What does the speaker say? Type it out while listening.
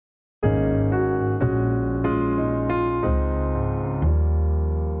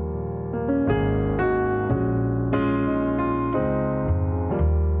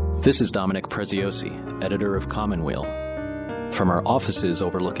This is Dominic Preziosi, editor of Commonweal. From our offices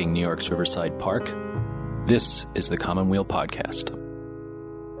overlooking New York's Riverside Park, this is the Commonweal Podcast.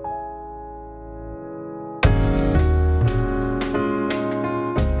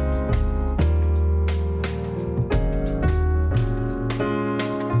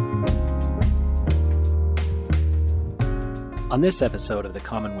 On this episode of the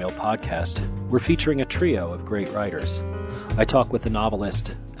Commonweal Podcast, we're featuring a trio of great writers. I talk with the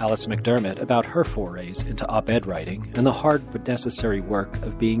novelist Alice McDermott about her forays into op-ed writing and the hard but necessary work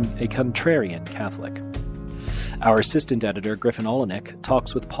of being a contrarian Catholic. Our assistant editor, Griffin Olenek,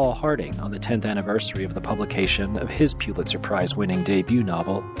 talks with Paul Harding on the 10th anniversary of the publication of his Pulitzer-prize winning debut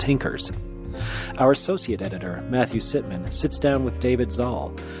novel, Tinkers. Our associate editor, Matthew Sitman, sits down with David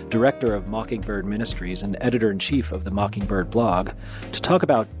Zahl, director of Mockingbird Ministries and editor-in-chief of the Mockingbird blog, to talk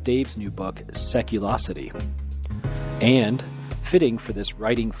about Dave's new book, Seculosity. And, fitting for this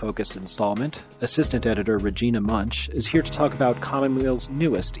writing-focused installment, assistant editor Regina Munch is here to talk about Commonweal's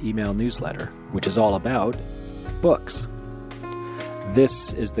newest email newsletter, which is all about books.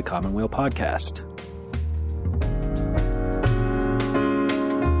 This is the Commonweal Podcast.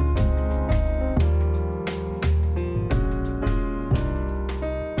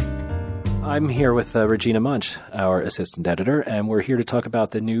 I'm here with Regina Munch, our assistant editor, and we're here to talk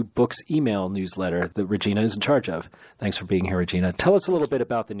about the new Books email newsletter that Regina is in charge of. Thanks for being here, Regina. Tell us a little bit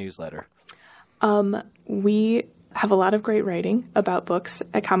about the newsletter. We have a lot of great writing about books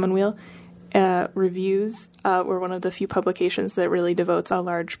at Commonweal. Reviews, we're one of the few publications that really devotes a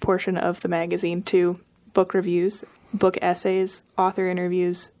large portion of the magazine to book reviews, book essays, author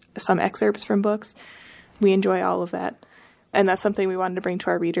interviews, some excerpts from books. We enjoy all of that, and that's something we wanted to bring to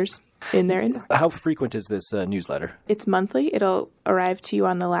our readers in their inbox. How frequent is this newsletter? It's monthly. It'll arrive to you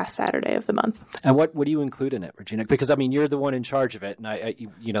on the last Saturday of the month. And what do you include in it, Regina? Because, I mean, you're the one in charge of it, and I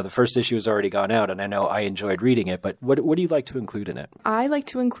the first issue has already gone out, and I know I enjoyed reading it, but what do you like to include in it? I like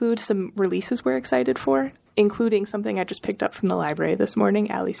to include some releases we're excited for, including something I just picked up from the library this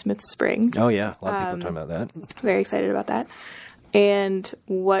morning, Ali Smith's Spring. Oh, yeah. A lot of people talking about that. Very excited about that. And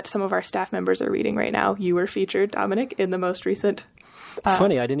what some of our staff members are reading right now. You were featured, Dominic, in the most recent.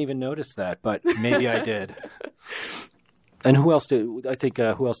 Funny, I didn't even notice that, but maybe I did. And who else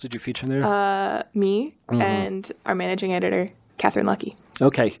did you feature there? Me and our managing editor, Catherine Lucky.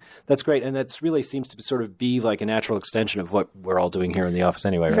 Okay, that's great. And that really seems to sort of be like a natural extension of what we're all doing here in the office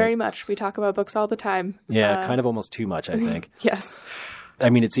anyway, right? Very much. We talk about books all the time. Yeah, kind of almost too much, I think. Yes. I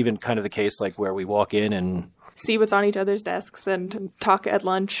mean, it's even kind of the case like where we walk in and see what's on each other's desks and talk at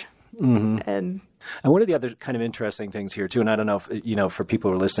lunch. Mm-hmm. And one of the other kind of interesting things here, too, and I don't know if, for people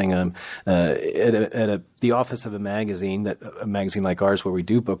who are listening, at the office of a magazine like ours where we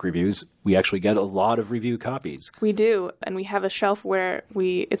do book reviews, we actually get a lot of review copies. We do, and we have a shelf where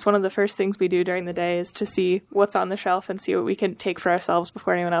it's one of the first things we do during the day is to see what's on the shelf and see what we can take for ourselves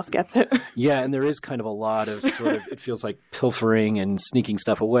before anyone else gets it. Yeah, and there is kind of a lot of sort of, it feels like pilfering and sneaking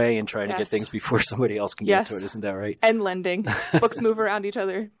stuff away and trying to get things before somebody else can get to it, isn't that right? And lending. Books move around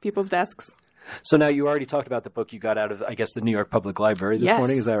people's desks. So now you already talked about the book you got out of, I guess, the New York Public Library this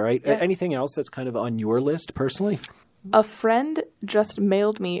morning. Is that right? Yes. Anything else that's kind of on your list personally? A friend just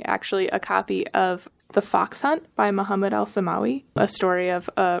mailed me actually a copy of The Fox Hunt by Muhammad al-Samawi, a story of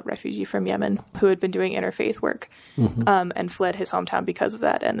a refugee from Yemen who had been doing interfaith work and fled his hometown because of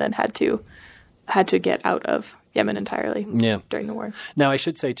that and then had to get out of Yemen entirely during the war. Now, I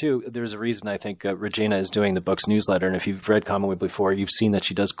should say, too, there's a reason I think Regina is doing the Books newsletter, and if you've read Commonweal before, you've seen that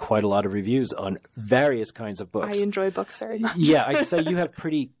she does quite a lot of reviews on various kinds of books. I enjoy books very much. Yeah, I'd say you have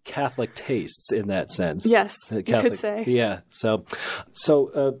pretty Catholic tastes in that sense. Yes, you could say. Yeah, so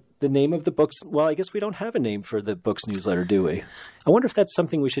the name of the books, well, I guess we don't have a name for the Books newsletter, do we? I wonder if that's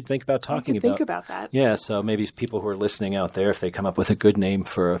something we should think about talking about. Think about that. Yeah, so maybe people who are listening out there, if they come up with a good name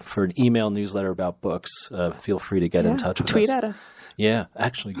for an email newsletter about books, feel free to get in touch with us. Tweet at us. Yeah,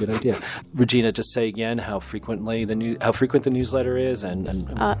 actually, good idea. Regina, just say again how frequent the newsletter is,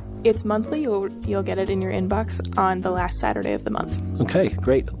 and it's monthly. You'll get it in your inbox on the last Saturday of the month. Okay,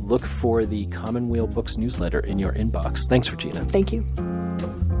 great. Look for the Commonweal Books newsletter in your inbox. Thanks, Regina. Thank you.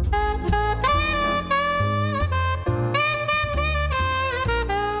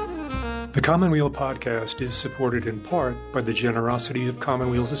 The Commonweal Podcast is supported in part by the generosity of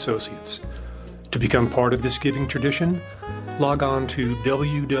Commonweal's associates. To become part of this giving tradition, log on to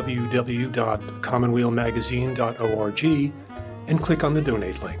www.commonwealmagazine.org and click on the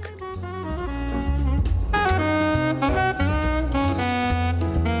donate link.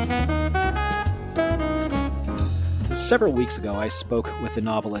 Several weeks ago, I spoke with the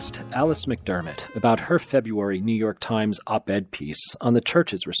novelist Alice McDermott about her February New York Times op-ed piece on the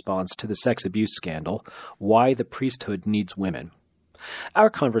church's response to the sex abuse scandal, Why the Priesthood Needs Women. Our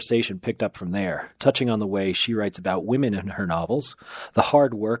conversation picked up from there, touching on the way she writes about women in her novels, the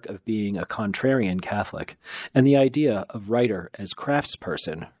hard work of being a contrarian Catholic, and the idea of writer as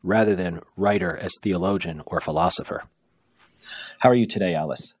craftsperson rather than writer as theologian or philosopher. How are you today,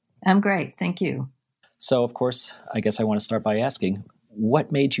 Alice? I'm great, thank you. So, of course, I guess I want to start by asking,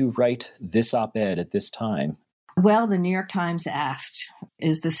 what made you write this op-ed at this time? Well, the New York Times asked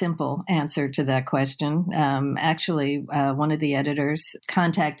is the simple answer to that question. Actually, one of the editors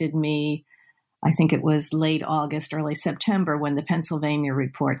contacted me, I think it was late August, early September, when the Pennsylvania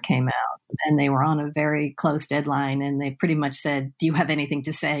report came out. And they were on a very close deadline, and they pretty much said, do you have anything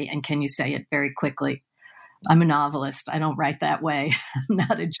to say, and can you say it very quickly? I'm a novelist. I don't write that way. I'm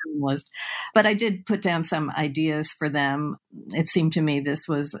not a journalist. But I did put down some ideas for them. It seemed to me this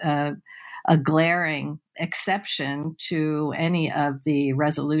was a glaring exception to any of the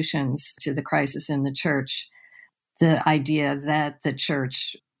resolutions to the crisis in the church. The idea that the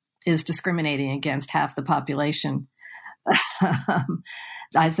church is discriminating against half the population.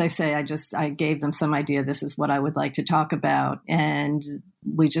 As I say, I gave them some idea. This is what I would like to talk about. And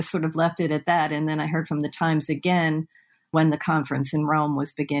we just sort of left it at that. And then I heard from the Times again when the conference in Rome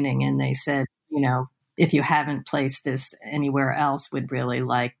was beginning. And they said, if you haven't placed this anywhere else, we'd really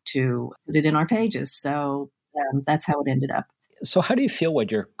like to put it in our pages. So that's how it ended up. So how do you feel when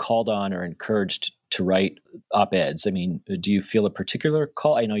you're called on or encouraged to write op-eds? I mean, do you feel a particular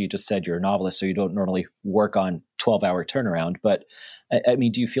call? I know you just said you're a novelist, so you don't normally work on 12-hour turnaround, but I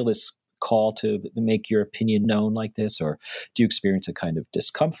mean, do you feel this call to make your opinion known like this, or do you experience a kind of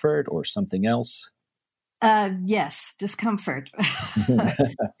discomfort or something else? Yes, discomfort.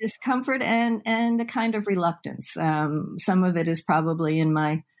 Discomfort and a kind of reluctance. Some of it is probably in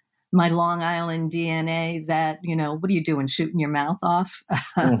my Long Island DNA that, what are you doing, shooting your mouth off?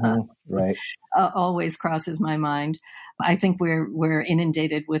 Right. Always crosses my mind. I think we're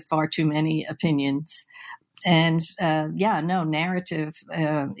inundated with far too many opinions. And narrative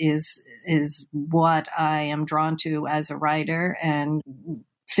is what I am drawn to as a writer, and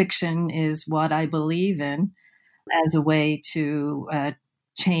fiction is what I believe in as a way to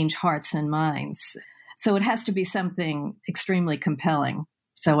change hearts and minds. So it has to be something extremely compelling.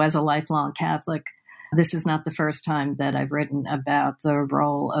 So as a lifelong Catholic, this is not the first time that I've written about the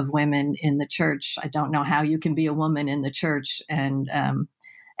role of women in the church. I don't know how you can be a woman in the church and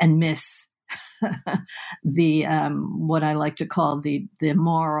miss the what I like to call the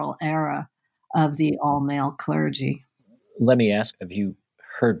moral era of the all-male clergy. Let me ask, have you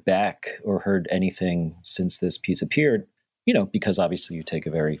heard back or heard anything since this piece appeared? Because obviously you take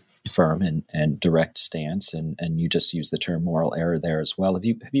a very firm and direct stance, and you just use the term moral error there as well. Have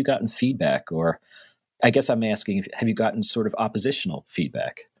you gotten feedback, or I guess I'm asking, have you gotten sort of oppositional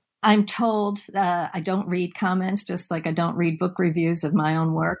feedback? I'm told I don't read comments, just like I don't read book reviews of my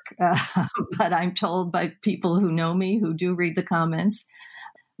own work. But I'm told by people who know me, who do read the comments,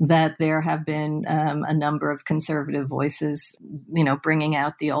 that there have been a number of conservative voices, bringing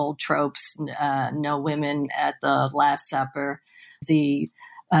out the old tropes, no women at the Last Supper, the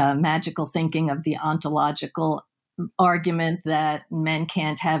magical thinking of the ontological argument that men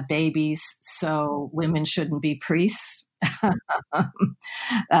can't have babies, so women shouldn't be priests.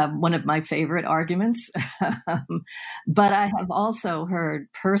 One of my favorite arguments. But I have also heard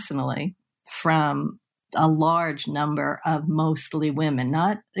personally from a large number of mostly women,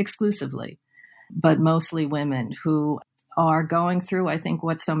 not exclusively, but mostly women who are going through, I think,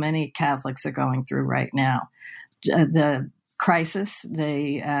 what so many Catholics are going through right now. The crisis,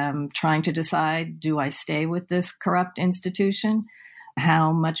 they trying to decide, do I stay with this corrupt institution?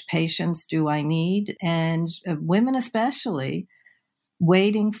 How much patience do I need? And women especially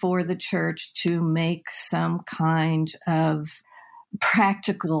waiting for the church to make some kind of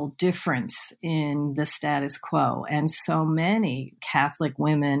practical difference in the status quo. And so many Catholic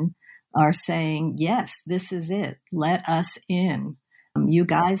women are saying, yes, this is it. Let us in. You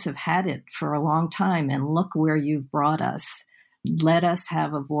guys have had it for a long time, and look where you've brought us. Let us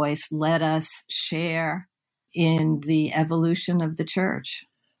have a voice. Let us share in the evolution of the church.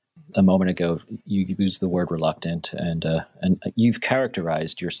 A moment ago, you used the word reluctant, and you've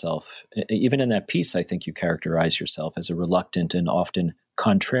characterized yourself, even in that piece, I think you characterize yourself as a reluctant and often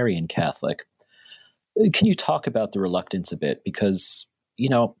contrarian Catholic. Can you talk about the reluctance a bit? Because,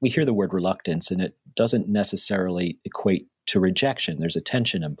 we hear the word reluctance, and it doesn't necessarily equate to rejection. There's a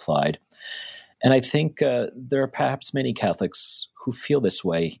tension implied. And I think there are perhaps many Catholics who feel this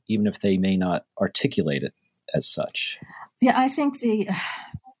way, even if they may not articulate it as such? Yeah, I think the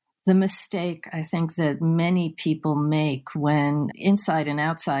mistake I think that many people make when inside and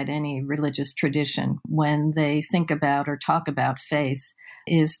outside any religious tradition, when they think about or talk about faith,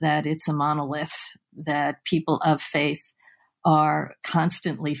 is that it's a monolith, that people of faith are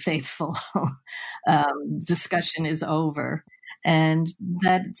constantly faithful. Discussion is over. And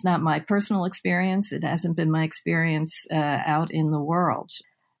that's not my personal experience. It hasn't been my experience out in the world.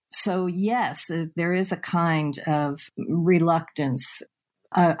 So yes, there is a kind of reluctance,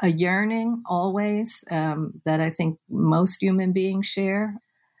 a yearning always that I think most human beings share,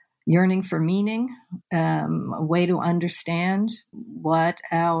 yearning for meaning, a way to understand what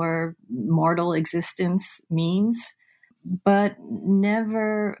our mortal existence means, but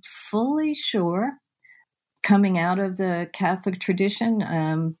never fully sure. Coming out of the Catholic tradition,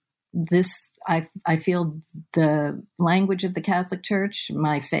 I feel the language of the Catholic Church,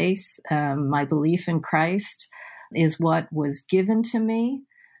 my faith, my belief in Christ is what was given to me,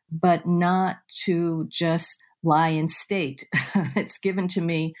 but not to just lie in state. It's given to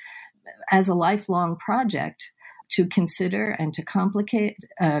me as a lifelong project to consider and to complicate,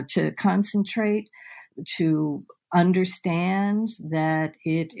 to concentrate, to understand that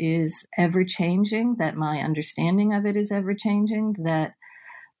it is ever-changing, that my understanding of it is ever-changing, that,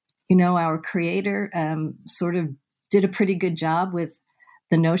 our Creator sort of did a pretty good job with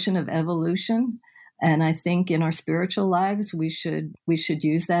the notion of evolution. And I think in our spiritual lives, we should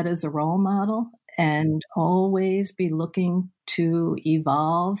use that as a role model and always be looking to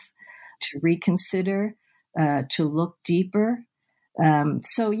evolve, to reconsider, to look deeper.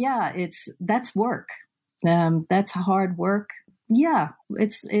 So yeah, that's work. That's hard work. Yeah,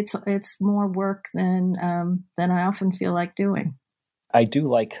 it's more work than I often feel like doing. I do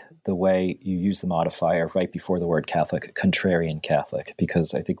like the way you use the modifier right before the word Catholic, contrarian Catholic,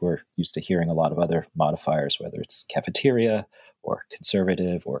 because I think we're used to hearing a lot of other modifiers, whether it's cafeteria or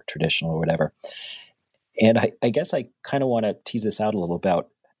conservative or traditional or whatever. And I guess I kind of want to tease this out a little about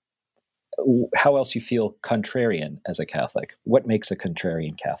how else you feel contrarian as a Catholic. What makes a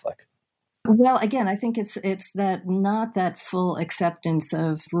contrarian Catholic? Well, again, I think it's that not that full acceptance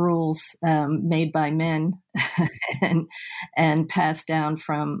of rules made by men and passed down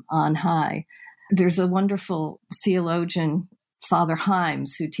from on high. There's a wonderful theologian, Father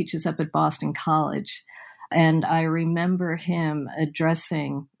Himes, who teaches up at Boston College. And I remember him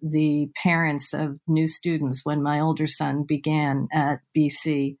addressing the parents of new students when my older son began at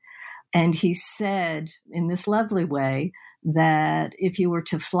BC. And he said in this lovely way that if you were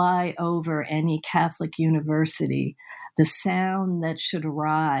to fly over any Catholic university, the sound that should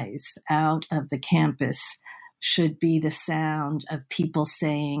rise out of the campus should be the sound of people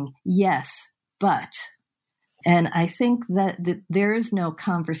saying, yes, but. And I think that there is no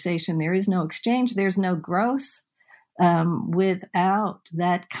conversation, there is no exchange, there's no growth without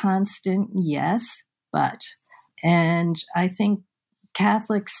that constant yes, but. And I think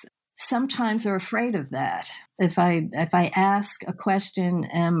Catholics sometimes are afraid of that. If I ask a question,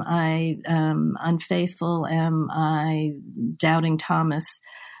 am I unfaithful? Am I doubting Thomas?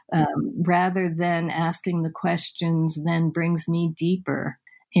 Rather than asking the questions, then brings me deeper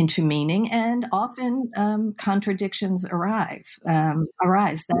into meaning, and often contradictions arise.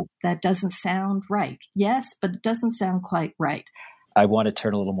 That doesn't sound right. Yes, but it doesn't sound quite right. I want to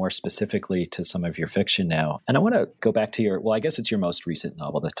turn a little more specifically to some of your fiction now. And I want to go back to I guess it's your most recent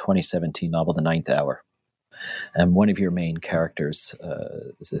novel, the 2017 novel, The Ninth Hour. And one of your main characters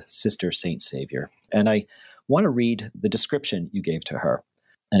is a Sister Saint Savior. And I want to read the description you gave to her.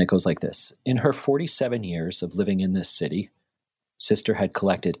 And it goes like this. In her 47 years of living in this city, Sister had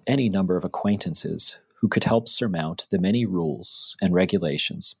collected any number of acquaintances who could help surmount the many rules and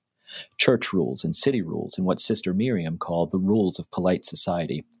regulations, church rules and city rules, and what Sister Miriam called the rules of polite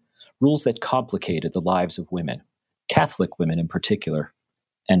society, rules that complicated the lives of women, Catholic women in particular,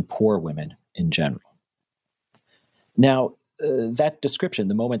 and poor women in general. Now, that description,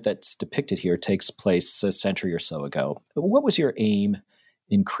 the moment that's depicted here, takes place a century or so ago. What was your aim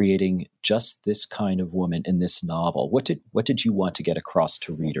in creating just this kind of woman in this novel? What did you want to get across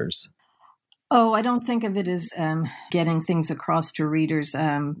to readers? Oh, I don't think of it as getting things across to readers.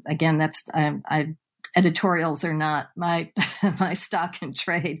 Again, editorials are not my my stock in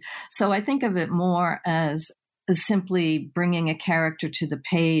trade. So I think of it more as simply bringing a character to the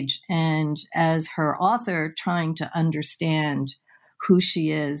page, and as her author, trying to understand who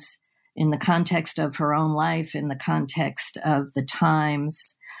she is in the context of her own life, in the context of the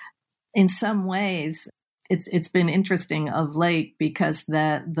times. In some ways, it's been interesting of late because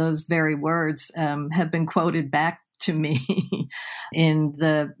those very words have been quoted back to me in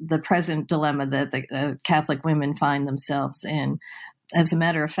the present dilemma that the Catholic women find themselves in. As a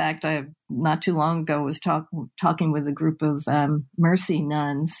matter of fact, I not too long ago was talking with a group of Mercy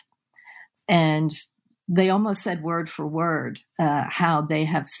nuns, and they almost said word for word how they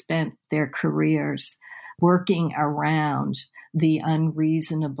have spent their careers working around the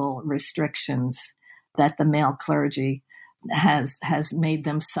unreasonable restrictions that the male clergy has made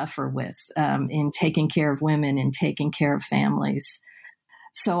them suffer with in taking care of women and taking care of families.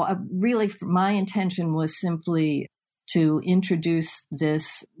 So really, my intention was simply to introduce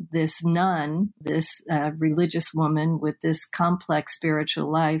this nun, this religious woman with this complex spiritual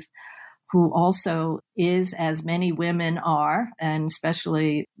life, who also is, as many women are, and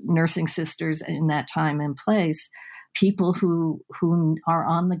especially nursing sisters in that time and place, people who are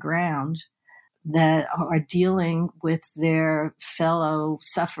on the ground, that are dealing with their fellow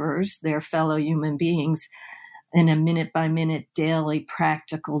sufferers, their fellow human beings, in a minute-by-minute, daily,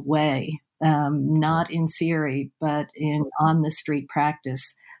 practical way, not in theory, but in on-the-street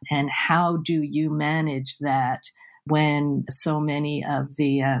practice. And how do you manage that when so many of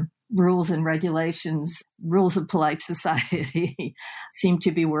the rules and regulations, rules of polite society, seem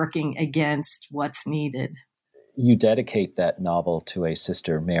to be working against what's needed? You dedicate that novel to a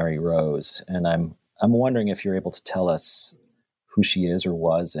sister, Mary Rose, and I'm wondering if you're able to tell us who she is or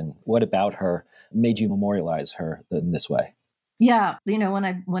was, and what about her made you memorialize her in this way? Yeah,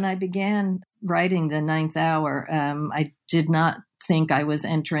 when I began writing The Ninth Hour, I did not think I was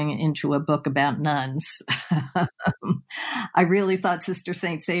entering into a book about nuns. I really thought Sister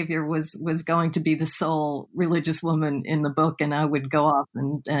Saint Savior was going to be the sole religious woman in the book, and I would go off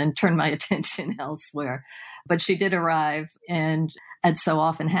and turn my attention elsewhere. But she did arrive, and as so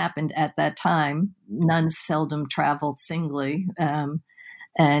often happened at that time, nuns seldom traveled singly,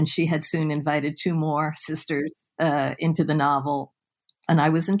 and she had soon invited 2 more sisters into the novel, and I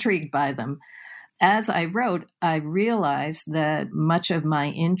was intrigued by them. As I wrote, I realized that much of my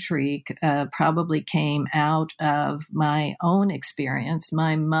intrigue probably came out of my own experience.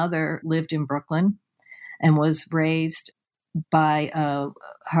 My mother lived in Brooklyn and was raised by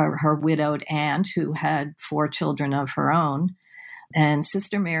her widowed aunt who had 4 children of her own. And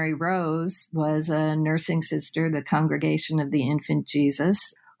Sister Mary Rose was a nursing sister, the Congregation of the Infant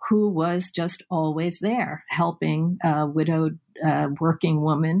Jesus, who was just always there, helping a widowed working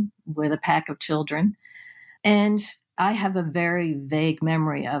woman with a pack of children. And I have a very vague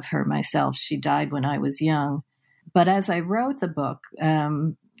memory of her myself. She died when I was young. But as I wrote the book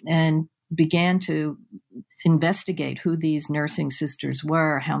and began to investigate who these nursing sisters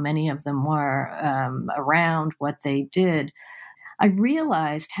were, how many of them were around, what they did, I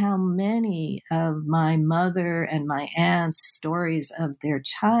realized how many of my mother and my aunt's stories of their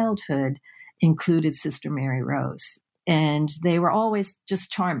childhood included Sister Mary Rose. And they were always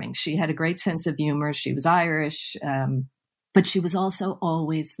just charming. She had a great sense of humor. She was Irish, but she was also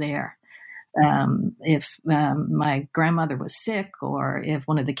always there. If my grandmother was sick, or if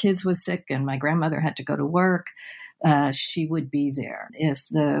one of the kids was sick and my grandmother had to go to work, she would be there. If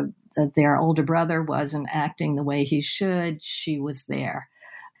their older brother wasn't acting the way he should, she was there.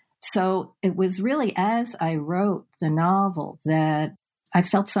 So it was really as I wrote the novel that I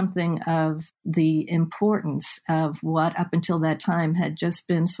felt something of the importance of what up until that time had just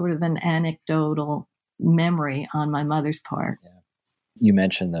been sort of an anecdotal memory on my mother's part. Yeah. You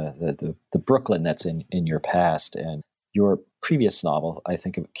mentioned the Brooklyn that's in your past, and your previous novel, I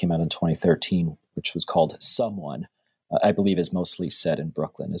think it came out in 2013, which was called Someone, I believe is mostly set in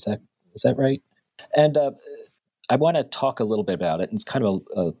Brooklyn. Is that right? And I want to talk a little bit about it. It's kind of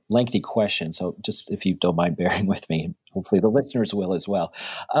a lengthy question, so just if you don't mind bearing with me, hopefully the listeners will as well.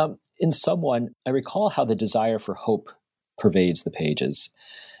 In Someone, I recall how the desire for hope pervades the pages.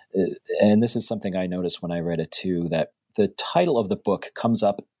 And this is something I noticed when I read it too, that the title of the book comes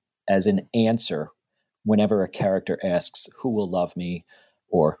up as an answer whenever a character asks, who will love me?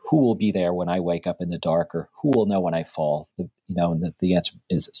 Or who will be there when I wake up in the dark? Or who will know when I fall? And the answer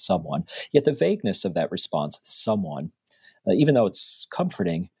is someone. Yet the vagueness of that response, someone, even though it's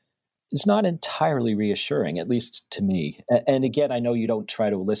comforting, is not entirely reassuring, at least to me. And again, I know you don't try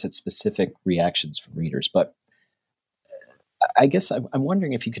to elicit specific reactions from readers, but I guess I'm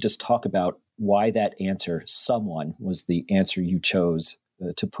wondering if you could just talk about why that answer, someone, was the answer you chose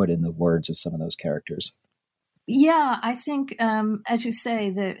to put in the words of some of those characters. Yeah, I think, as you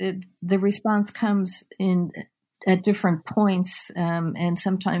say, the response comes in at different points and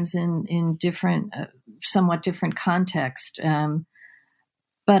sometimes in different, somewhat different context.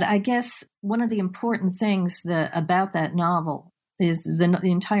 But I guess one of the important things about that novel is the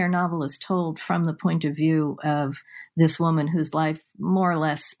entire novel is told from the point of view of this woman whose life more or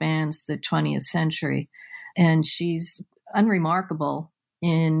less spans the 20th century. And she's unremarkable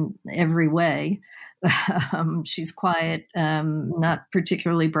in every way. She's quiet, not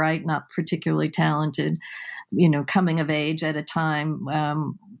particularly bright, not particularly talented, coming of age at a time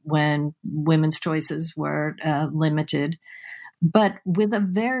when women's choices were limited, but with a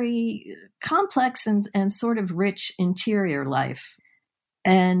very complex and sort of rich interior life.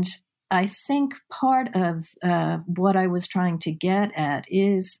 And I think part of what I was trying to get at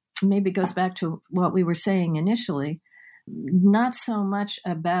is, maybe goes back to what we were saying initially, not so much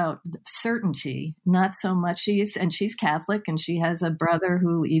about certainty, not so much she's Catholic, and she has a brother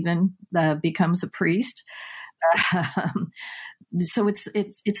who even becomes a priest. So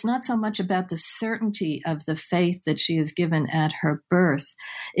it's not so much about the certainty of the faith that she is given at her birth.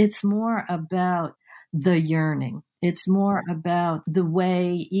 It's more about the yearning. It's more about the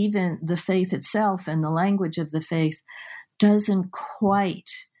way even the faith itself and the language of the faith doesn't quite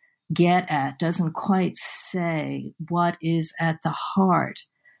say what is at the heart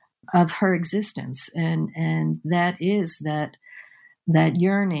of her existence. And that is that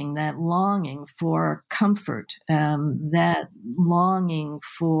yearning, that longing for comfort, that longing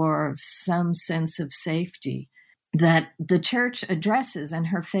for some sense of safety that the church addresses and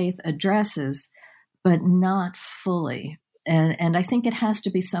her faith addresses, but not fully. And I think it has to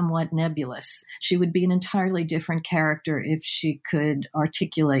be somewhat nebulous. She would be an entirely different character if she could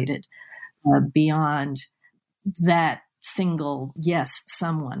articulate it beyond that single, yes,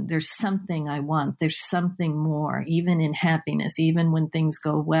 someone. There's something I want. There's something more, even in happiness, even when things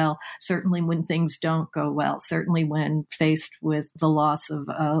go well, certainly when things don't go well, certainly when faced with the loss of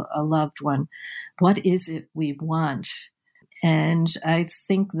a loved one. What is it we want? And I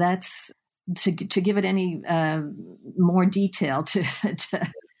think that's, to give it any more detail, to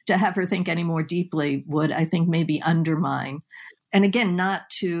have her think any more deeply would, I think, maybe undermine. And again, not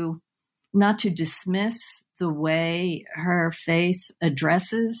to dismiss the way her faith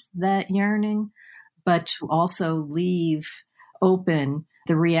addresses that yearning, but to also leave open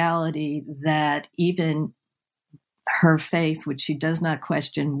the reality that even her faith, which she does not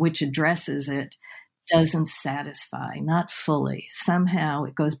question, which addresses it, doesn't satisfy, not fully. Somehow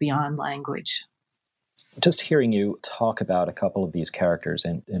it goes beyond language. Just hearing you talk about a couple of these characters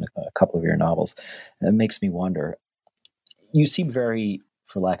in a couple of your novels, it makes me wonder. You seem very,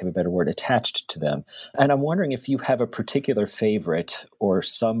 for lack of a better word, attached to them. And I'm wondering if you have a particular favorite or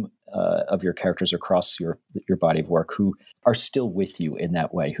some of your characters across your body of work who are still with you in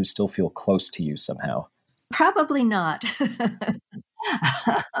that way, who still feel close to you somehow. Probably not.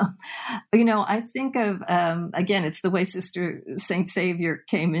 I think of, again, it's the way Sister St. Savior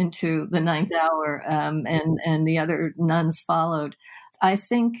came into the ninth hour and the other nuns followed. I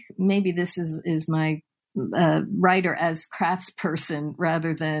think maybe this is my writer as craftsperson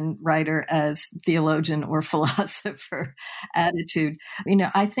rather than writer as theologian or philosopher attitude.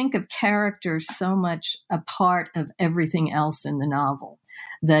 I think of characters so much a part of everything else in the novel,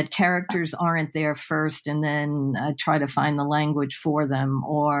 that characters aren't there first and then I try to find the language for them,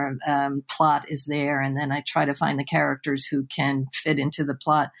 or plot is there and then I try to find the characters who can fit into the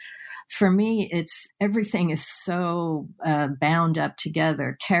plot. For me, everything is so bound up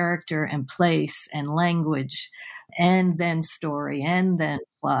together, character and place and language, and then story and then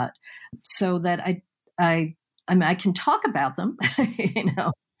plot, so that I can talk about them,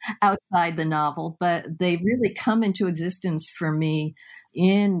 outside the novel, but they really come into existence for me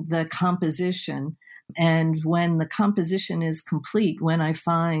in the composition. And when the composition is complete, when I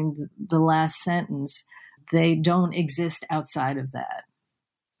find the last sentence, they don't exist outside of that.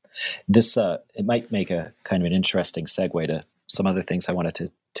 This it might make a kind of an interesting segue to some other things I wanted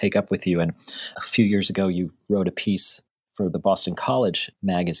to take up with you. And a few years ago, you wrote a piece for the Boston College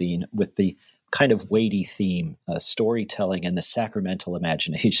magazine with the kind of weighty theme, storytelling and the sacramental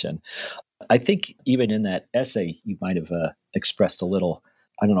imagination. I think even in that essay, you might have expressed a little,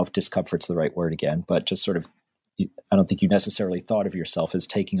 I don't know if discomfort's the right word again, but just sort of, I don't think you necessarily thought of yourself as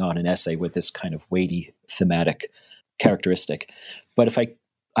taking on an essay with this kind of weighty thematic characteristic. But if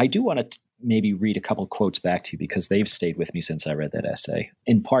I do want to maybe read a couple quotes back to you because they've stayed with me since I read that essay,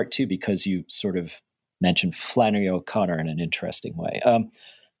 in part too because you sort of mentioned Flannery O'Connor in an interesting way.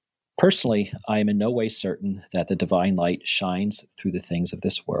 Personally, I am in no way certain that the divine light shines through the things of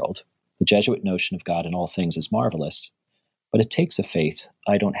this world. The Jesuit notion of God in all things is marvelous, but it takes a faith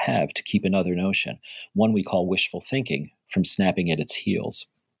I don't have to keep another notion, one we call wishful thinking, from snapping at its heels.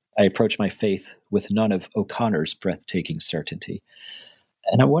 I approach my faith with none of O'Connor's breathtaking certainty.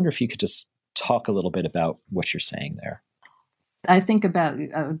 And I wonder if you could just talk a little bit about what you're saying there. I think about,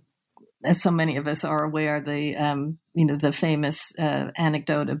 as so many of us are aware, the famous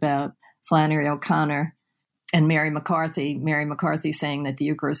anecdote about Flannery O'Connor and Mary McCarthy saying that the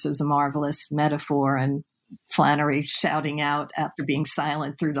Eucharist is a marvelous metaphor, and Flannery shouting out after being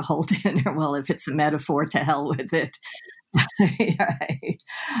silent through the whole dinner, well, if it's a metaphor, to hell with it. Right.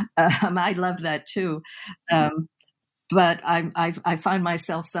 I love that too. But I find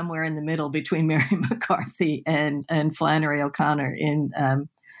myself somewhere in the middle between Mary McCarthy and Flannery O'Connor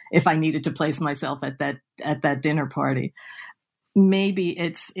if I needed to place myself at that dinner party. Maybe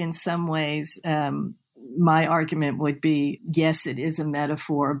it's in some ways, my argument would be, yes, it is a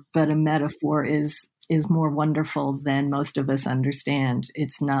metaphor, but a metaphor is more wonderful than most of us understand.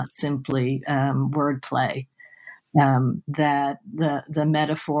 It's not simply wordplay. That the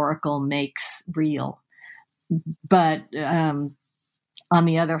metaphorical makes real. But on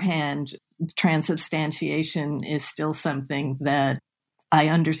the other hand, transubstantiation is still something that I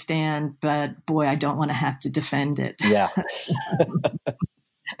understand, but boy, I don't want to have to defend it. Yeah.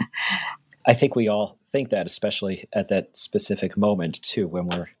 I think we all think that, especially at that specific moment, too, when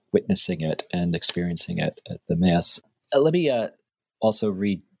we're witnessing it and experiencing it at the Mass. Let me also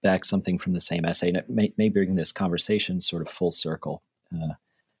read back something from the same essay, and it may bring this conversation sort of full circle.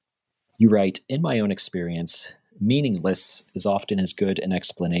 You write, "In my own experience, meaningless is often as good an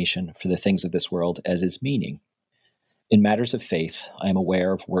explanation for the things of this world as is meaning. In matters of faith, I am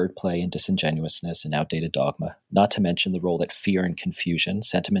aware of wordplay and disingenuousness and outdated dogma, not to mention the role that fear and confusion,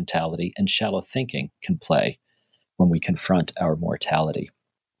 sentimentality, and shallow thinking can play when we confront our mortality."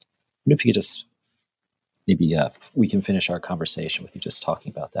 And if you could just maybe we can finish our conversation with you just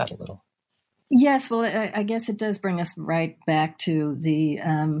talking about that a little. Yes, well, I guess it does bring us right back to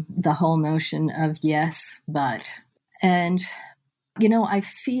the whole notion of yes, but. And, I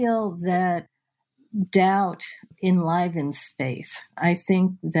feel that doubt enlivens faith. I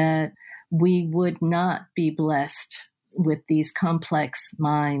think that we would not be blessed with these complex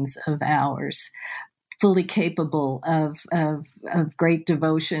minds of ours, fully capable of great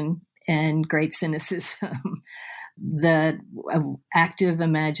devotion and great cynicism, that active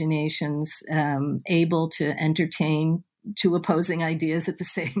imaginations, able to entertain two opposing ideas at the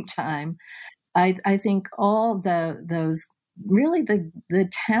same time. I think all those really the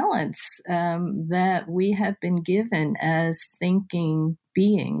talents that we have been given as thinking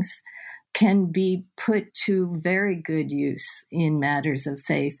beings can be put to very good use in matters of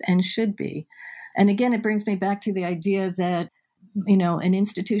faith, and should be. And again, it brings me back to the idea that, an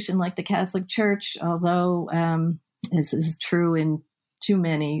institution like the Catholic Church, although this is true in too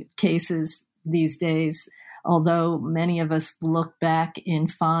many cases these days, although many of us look back in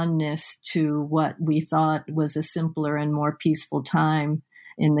fondness to what we thought was a simpler and more peaceful time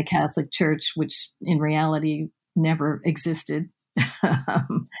in the Catholic Church, which in reality never existed.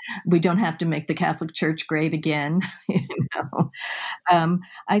 We don't have to make the Catholic Church great again.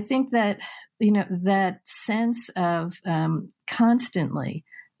 I think that, that sense of constantly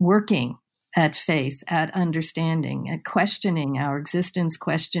working at faith, at understanding, at questioning our existence,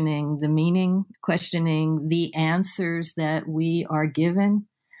 questioning the meaning, questioning the answers that we are given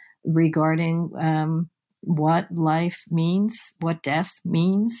regarding what life means, what death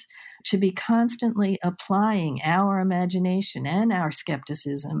means, to be constantly applying our imagination and our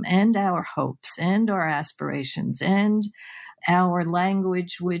skepticism and our hopes and our aspirations and our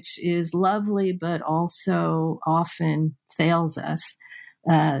language, which is lovely but also often fails us,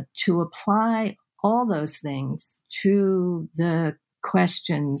 to apply all those things to the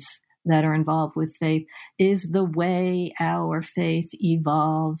questions that are involved with faith is the way our faith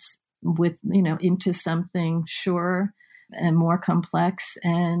evolves into something surer and more complex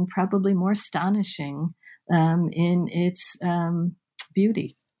and probably more astonishing in its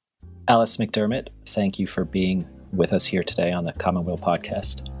beauty. Alice McDermott, thank you for being with us here today on the Commonweal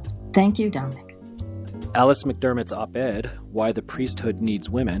podcast. Thank you, Dominic. Alice McDermott's op-ed, Why the Priesthood Needs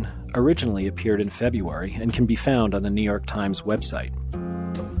Women, originally appeared in February and can be found on the New York Times website.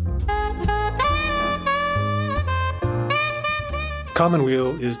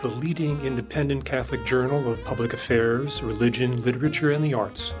 Commonweal is the leading independent Catholic journal of public affairs, religion, literature, and the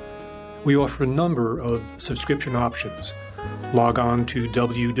arts. We offer a number of subscription options. Log on to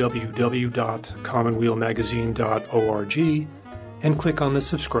www.commonwealmagazine.org and click on the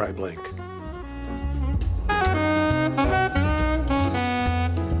subscribe link.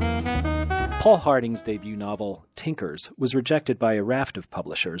 Paul Harding's debut novel, Tinkers, was rejected by a raft of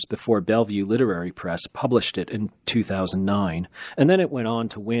publishers before Bellevue Literary Press published it in 2009, and then it went on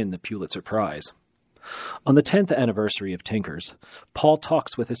to win the Pulitzer-prize. On the 10th anniversary of Tinkers, Paul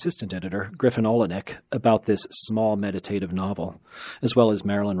talks with assistant editor Griffin Olenek about this small meditative novel, as well as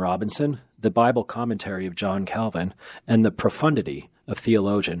Marilyn Robinson, the Bible commentary of John Calvin, and the profundity of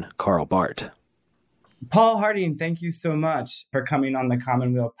theologian Karl Barth. Paul Harding, thank you so much for coming on the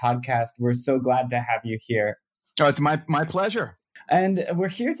Commonweal podcast. We're so glad to have you here. Oh, it's my pleasure. And we're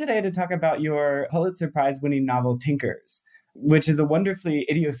here today to talk about your Pulitzer-prize winning novel, Tinkers, which is a wonderfully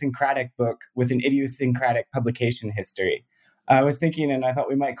idiosyncratic book with an idiosyncratic publication history. I was thinking, and I thought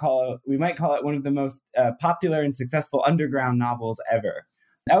we might call it one of the most popular and successful underground novels ever.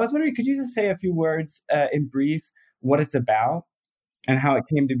 I was wondering, could you just say a few words in brief what it's about and how it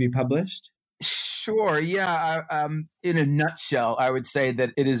came to be published? Sure. Yeah. In a nutshell, I would say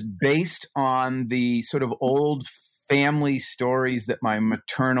that it is based on the sort of old family stories that my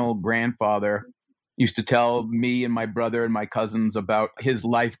maternal grandfather used to tell me and my brother and my cousins about his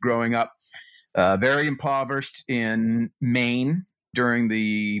life growing up, very impoverished in Maine during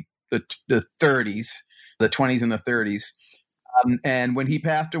the 30s, the 20s and the 30s. And when he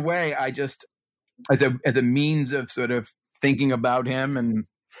passed away, I just, as a means of sort of thinking about him and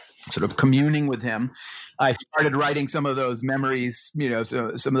sort of communing with him, I started writing some of those memories,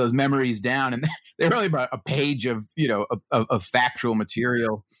 some of those memories down, and they're only about a page of factual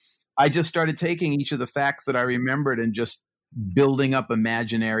material. I just started taking each of the facts that I remembered and just building up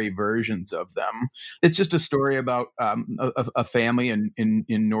imaginary versions of them. It's just a story about a family in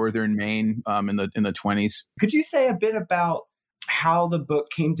northern Maine in the 20s. Could you say a bit about how the book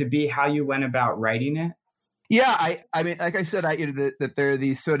came to be, how you went about writing it? Yeah, I mean, like I said, that there are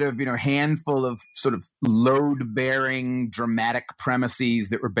these sort of, handful of sort of load-bearing dramatic premises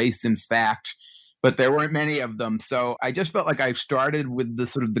that were based in fact, but there weren't many of them. So I just felt like I started with the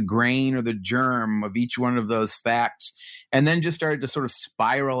sort of the grain or the germ of each one of those facts, and then just started to sort of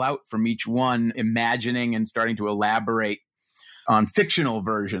spiral out from each one, imagining and starting to elaborate on fictional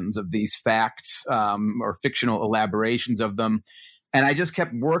versions of these facts or fictional elaborations of them. And I just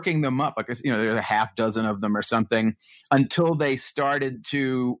kept working them up, like, there's a half dozen of them or something, until they started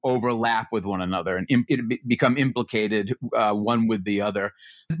to overlap with one another and become implicated one with the other.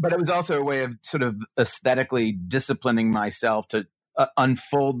 But it was also a way of sort of aesthetically disciplining myself to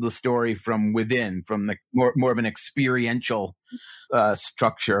unfold the story from within, from the more of an experiential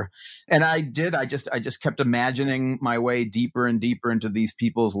structure. And I just kept imagining my way deeper and deeper into these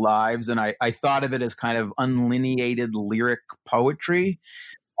people's lives. And I thought of it as kind of unlineated lyric poetry.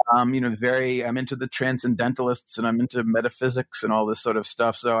 I'm into the transcendentalists and I'm into metaphysics and all this sort of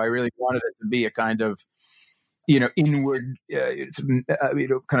stuff. So I really wanted it to be a kind of inward,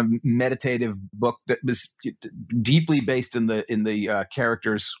 kind of meditative book that was deeply based in the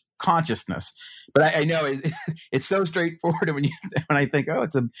character's consciousness. But I know it's so straightforward. And when I think,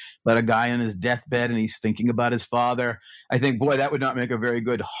 it's about a guy on his deathbed and he's thinking about his father, I think, boy, that would not make a very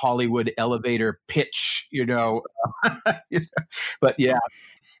good Hollywood elevator pitch, But yeah.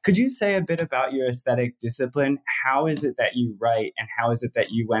 Could you say a bit about your aesthetic discipline? How is it that you write, and how is it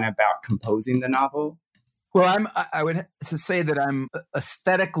that you went about composing the novel? Well, I would say that I'm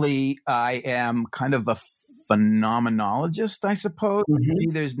aesthetically, I am kind of a phenomenologist, I suppose. Mm-hmm.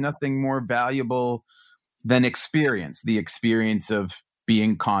 Maybe there's nothing more valuable than experience, the experience of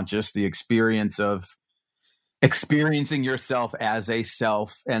being conscious, the experience of experiencing yourself as a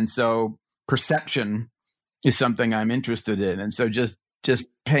self. And so perception is something I'm interested in. And so just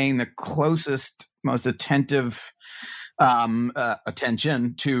paying the closest, most attentive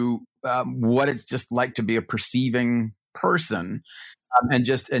attention to what it's just like to be a perceiving person, and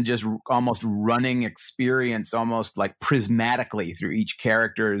just almost running experience almost like prismatically through each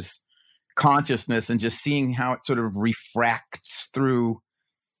character's consciousness, and just seeing how it sort of refracts through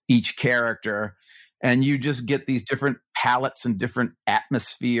each character. And you just get these different palettes and different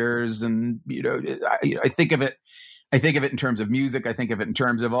atmospheres. And, I think of it in terms of music. I think of it in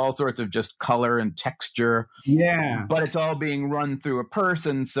terms of all sorts of just color and texture. Yeah. But it's all being run through a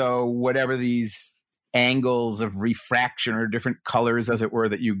person. So whatever these angles of refraction or different colors, as it were,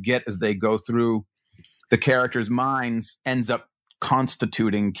 that you get as they go through the characters' minds ends up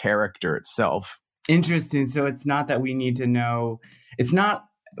constituting character itself. Interesting. So it's not that we need to know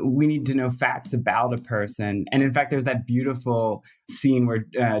facts about a person. And in fact, there's that beautiful scene where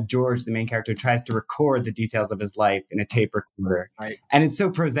George, the main character, tries to record the details of his life in a tape recorder. Right. And it's so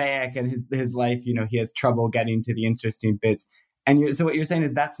prosaic, and his life, he has trouble getting to the interesting bits. And so what you're saying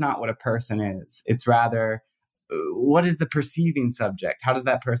is that's not what a person is. It's rather, what is the perceiving subject? How does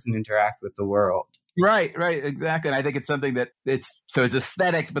that person interact with the world? Right, exactly. And I think it's something that it's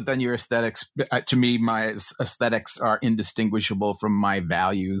aesthetics, but then your aesthetics, to me, my aesthetics are indistinguishable from my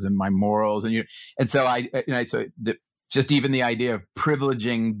values and my morals. And so just even the idea of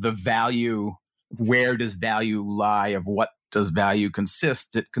privileging the value, where does value lie, of what does value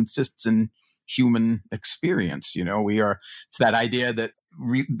consist? It consists in human experience. It's that idea that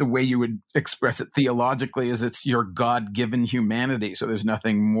the way you would express it theologically is it's your God-given humanity. So there's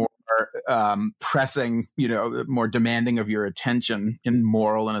nothing more pressing, more demanding of your attention in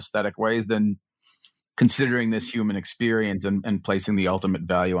moral and aesthetic ways than considering this human experience and placing the ultimate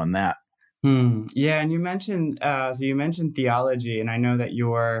value on that. Yeah, and you mentioned theology, and I know that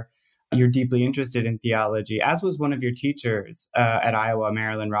you're deeply interested in theology, as was one of your teachers at Iowa,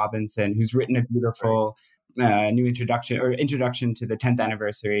 Marilyn Robinson, who's written a beautiful new introduction to the 10th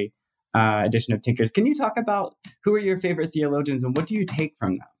anniversary edition of Tinkers. Can you talk about who are your favorite theologians and what do you take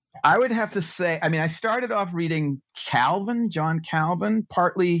from them? I would have to say, I started off reading John Calvin,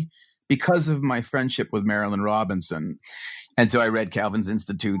 partly because of my friendship with Marilyn Robinson. And so I read Calvin's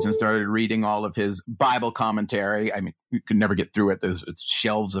Institutes and started reading all of his Bible commentary. You could never get through it. There's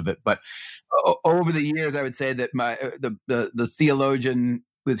shelves of it. But over the years, I would say that the theologian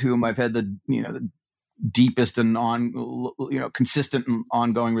with whom I've had the deepest and consistent and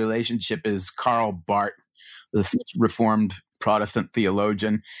ongoing relationship is Karl Barth, this Reformed Protestant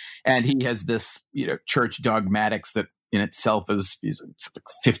theologian. And he has this, church dogmatics that in itself is like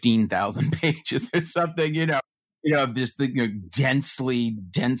 15,000 pages or something, just the,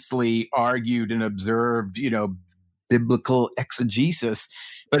 densely argued and observed, biblical exegesis.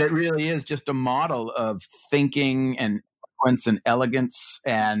 But it really is just a model of thinking and eloquence and elegance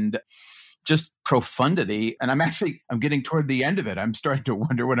and just profundity. And I'm getting toward the end of it. I'm starting to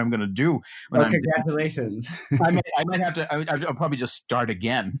wonder what I'm going to do. Congratulations. I might have to, I'll probably just start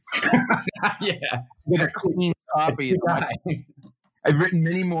again. Yeah. Get a clean copy. I've written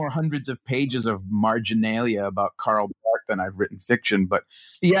many more hundreds of pages of marginalia about Karl Barth than I've written fiction. But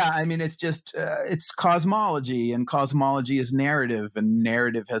yeah, it's just, it's cosmology, and cosmology is narrative, and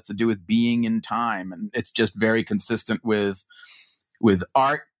narrative has to do with being in time. And it's just very consistent with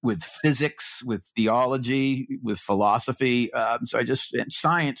art, with physics, with theology, with philosophy. And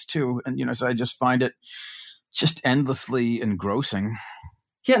science too. And, so I just find it just endlessly engrossing.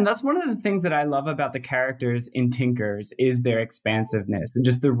 Yeah, and that's one of the things that I love about the characters in Tinkers is their expansiveness and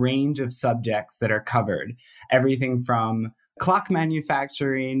just the range of subjects that are covered. Everything from clock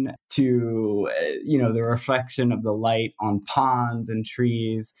manufacturing to, the reflection of the light on ponds and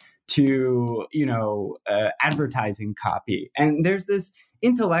trees to, advertising copy. And there's this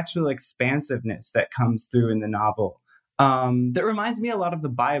intellectual expansiveness that comes through in the novel that reminds me a lot of the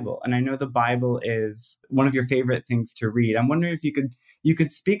Bible. And I know the Bible is one of your favorite things to read. I'm wondering if you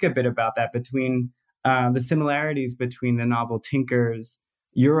could speak a bit about that, between the similarities between the novel Tinkers,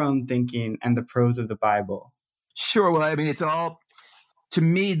 your own thinking, and the prose of the Bible. Sure. Well, it's all, to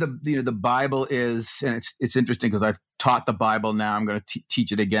me, the Bible is, and it's interesting because I've taught the Bible now. I'm going to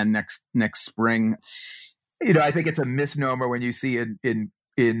teach it again next spring. I think it's a misnomer when you see it in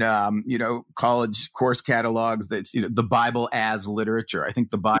college course catalogs that the Bible as literature. I think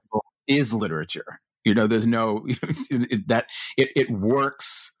the Bible is literature. There's no that it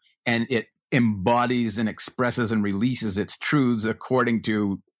works and it embodies and expresses and releases its truths according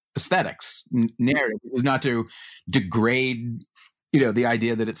to aesthetics. Narrative is not to degrade, the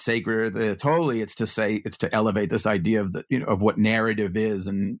idea that it's sacred, that it's holy. It's to elevate this idea of of what narrative is,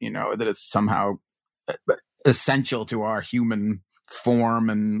 and that it's somehow essential to our human form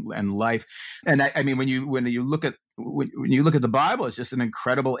and life. And when you look at the Bible, it's just an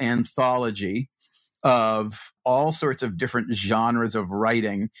incredible anthology of all sorts of different genres of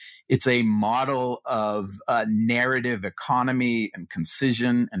writing. It's a model of narrative economy and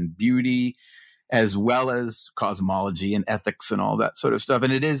concision and beauty, as well as cosmology and ethics and all that sort of stuff.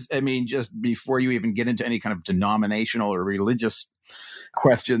 And it is, just before you even get into any kind of denominational or religious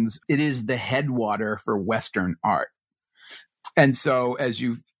questions, it is the headwater for Western art. And so as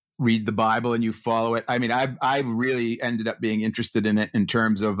you read the Bible and you follow it, I really ended up being interested in it in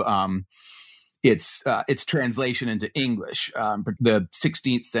terms of its translation into English, the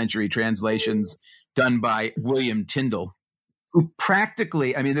 16th century translations done by William Tyndale, who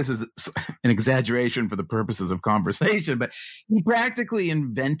practically, this is an exaggeration for the purposes of conversation, but he practically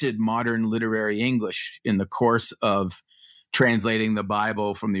invented modern literary English in the course of translating the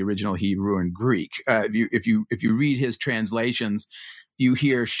Bible from the original Hebrew and Greek. If you read his translations, you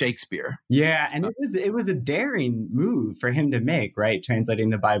hear Shakespeare. Yeah, and it was a daring move for him to make, right? Translating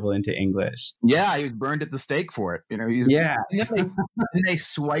the Bible into English. Yeah, he was burned at the stake for it. Yeah. And they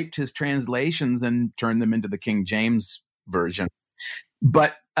swiped his translations and turned them into the King James version.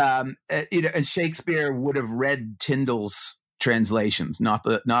 But and Shakespeare would have read Tyndall's translations, not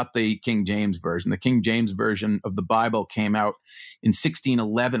the King James version. The King James version of the Bible came out in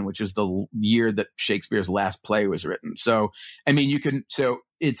 1611, which is the year that Shakespeare's last play was written. So, I mean,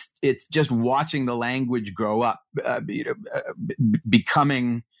 it's just watching the language grow up,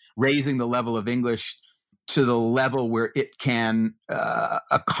 raising the level of English to the level where it can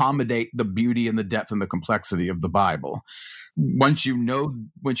accommodate the beauty and the depth and the complexity of the Bible. Once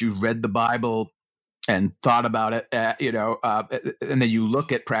you've read the Bible and thought about it, and then you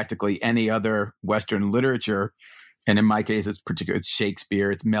look at practically any other Western literature, and in my case, it's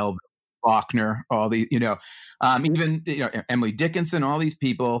Shakespeare, it's Melville, Faulkner, all the, even Emily Dickinson, all these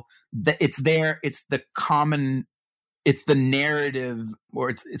people. It's the narrative, or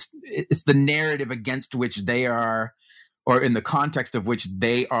it's the narrative against which they are, or in the context of which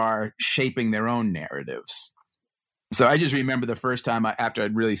they are shaping their own narratives. So I just remember the first time after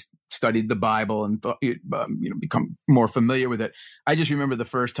I'd really studied the Bible and become more familiar with it. I just remember the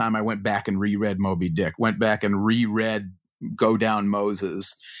first time I went back and reread Moby Dick, went back and reread Go Down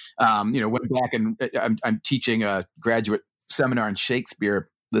Moses. Went back and I'm teaching a graduate seminar on Shakespeare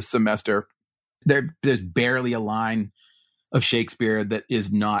this semester. There's barely a line of Shakespeare that is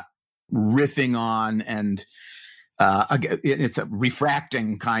not riffing on and it's a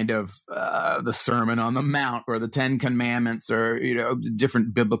refracting kind of the Sermon on the Mount or the Ten Commandments or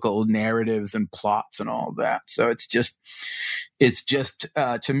different biblical narratives and plots and all that. So it's just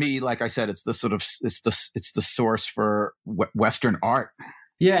to me, like I said, it's the source for Western art.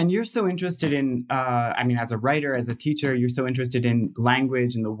 Yeah, and you're so interested in, as a writer, as a teacher, you're so interested in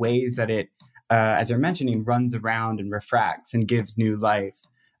language and the ways that it, as you're mentioning, runs around and refracts and gives new life.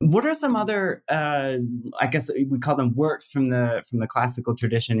 What are some other, I guess we call them works from the classical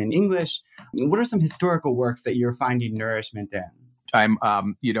tradition in English? What are some historical works that you're finding nourishment in? I'm,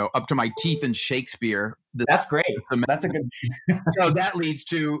 up to my teeth in Shakespeare. That's great. That's a good. So that leads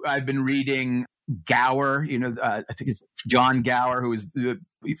to I've been reading Gower. I think it's John Gower, who was the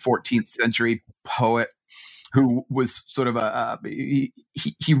 14th century poet, who was sort of he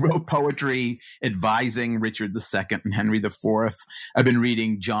wrote poetry advising Richard II and Henry IV. I've been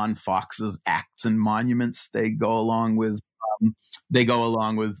reading John Fox's Acts and Monuments. They go along with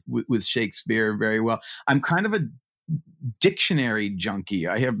Shakespeare very well. I'm kind of a dictionary junkie.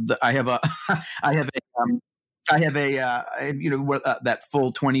 I have that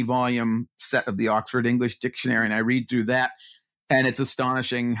full 20-volume set of the Oxford English Dictionary, and I read through that. And it's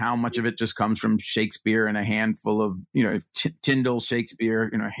astonishing how much of it just comes from Shakespeare and a handful of, Tyndall, Shakespeare,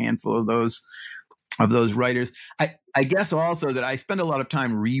 a handful of those writers. I guess also that I spend a lot of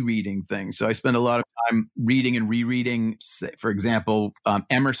time rereading things. So I spend a lot of time reading and rereading, say, for example,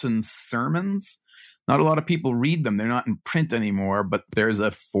 Emerson's sermons. Not a lot of people read them. They're not in print anymore, but there's a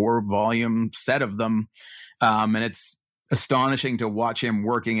 4-volume set of them. And it's astonishing to watch him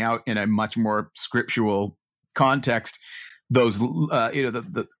working out in a much more scriptural context those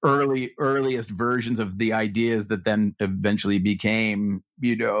the earliest versions of the ideas that then eventually became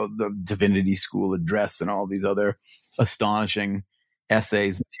the Divinity School Address and all these other astonishing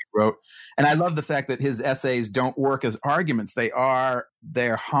essays that he wrote. And I love the fact that his essays don't work as arguments.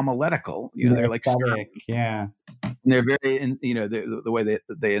 They're homiletical. They're like static, yeah. And they're very the way that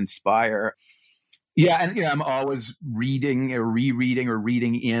they inspire. Yeah, and I'm always reading or rereading or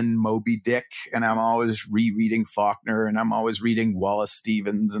reading in Moby Dick, and I'm always rereading Faulkner, and I'm always reading Wallace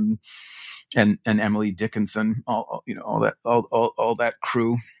Stevens and Emily Dickinson, all that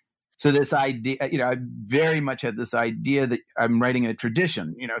crew. So this idea, I very much had this idea that I'm writing in a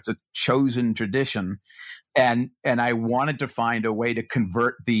tradition. It's a chosen tradition, and I wanted to find a way to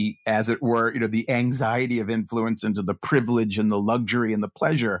convert the, as it were, the anxiety of influence into the privilege and the luxury and the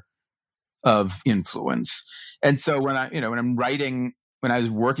pleasure of influence. And so when I'm writing, when I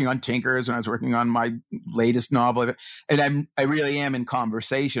was working on Tinkers, when I was working on my latest novel, and I really am in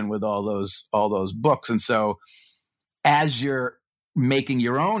conversation with all those books. And so as you're making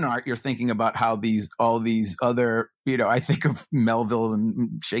your own art, you're thinking about how all these other, I think of Melville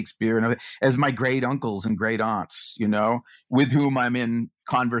and Shakespeare and as my great uncles and great aunts, with whom I'm in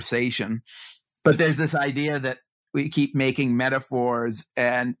conversation. But there's this idea that we keep making metaphors,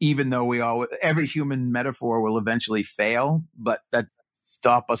 and even though every human metaphor will eventually fail, but that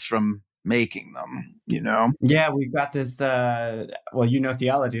stop us from making them, Yeah, we've got this,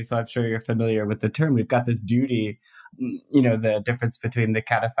 theology, so I'm sure you're familiar with the term. We've got this duty the difference between the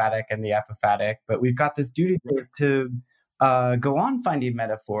cataphatic and the apophatic, but we've got this duty to go on finding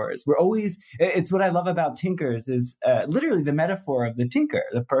metaphors. It's what I love about tinkers is literally the metaphor of the tinker,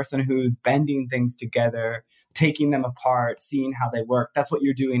 the person who's bending things together, taking them apart, seeing how they work. That's what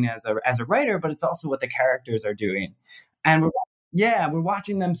you're doing as a writer, but it's also what the characters are doing. And we're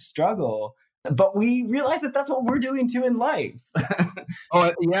watching them struggle, but we realize that that's what we're doing too in life.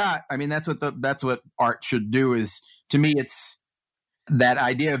 Oh yeah. I mean, that's what art should do. Is, to me, it's that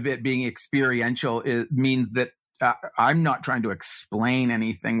idea of it being experiential. It means that I'm not trying to explain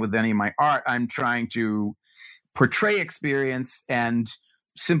anything with any of my art. I'm trying to portray experience and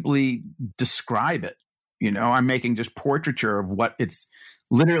simply describe it. I'm making just portraiture of what it's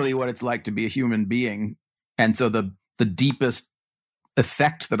like to be a human being. And so the deepest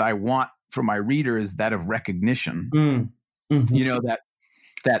effect that I want from my reader is that of recognition. Mm-hmm.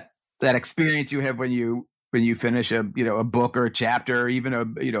 That experience you have when you finish a book or a chapter, or even a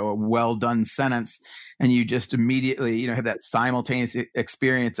well done sentence, and you just immediately have that simultaneous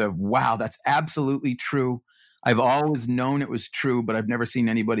experience of, wow, that's absolutely true. I've always known it was true, but I've never seen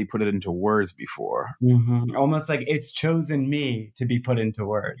anybody put it into words before. Mm-hmm. Almost like it's chosen me to be put into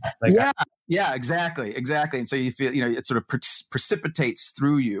words. Yeah, exactly. And so you feel, it sort of precipitates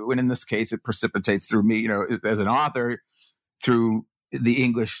through you, and in this case, it precipitates through me, as an author, through the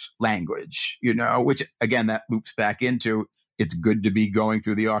English language, which again, that loops back into, it's good to be going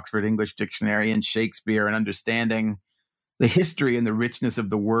through the Oxford English Dictionary and Shakespeare and understanding the history and the richness of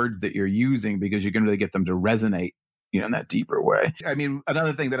the words that you're using, because you can really get them to resonate, in that deeper way. I mean,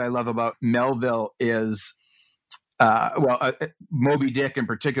 another thing that I love about Melville is, Moby Dick in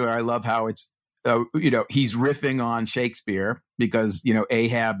particular, I love how it's, he's riffing on Shakespeare because,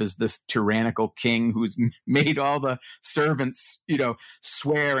 Ahab is this tyrannical king who's made all the servants,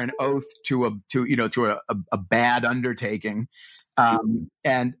 swear an oath to a bad undertaking. One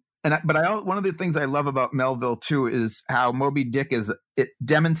of the things I love about Melville too is how Moby Dick it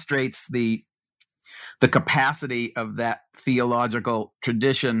demonstrates the capacity of that theological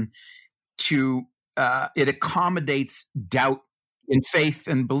tradition to, it accommodates doubt in faith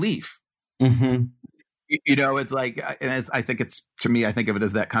and belief. Mm-hmm. It's like, and I think of it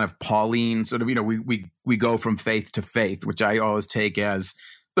as that kind of Pauline sort of, we go from faith to faith, which I always take as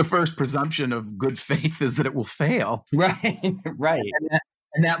the first presumption of good faith is that it will fail. Right.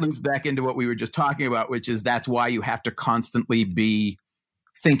 And that loops back into what we were just talking about, which is that's why you have to constantly be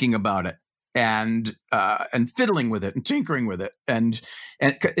thinking about it and fiddling with it and tinkering with it. And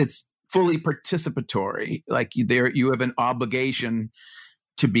it's fully participatory. Like you have an obligation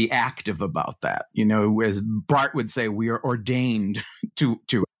to be active about that. As Barth would say, we are ordained to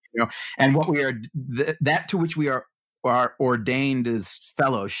and what we are, that to which we are ordained is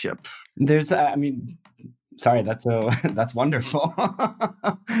fellowship. There's, sorry, that's wonderful.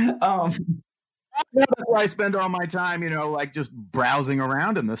 That's why I spend all my time, just browsing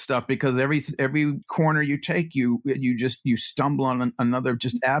around in this stuff, because every corner you take, you stumble on another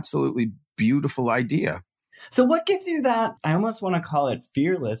just absolutely beautiful idea. So what gives you that, I almost want to call it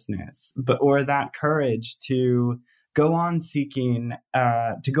fearlessness, or that courage to go on seeking,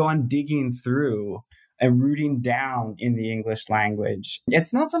 to go on digging through and rooting down in the English language?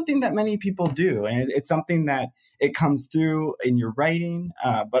 It's not something that many people do. And it's something that it comes through in your writing,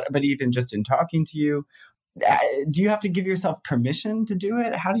 but even just in talking to you. Do you have to give yourself permission to do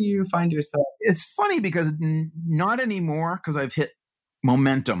it? How do you find yourself? It's funny because not anymore, because I've hit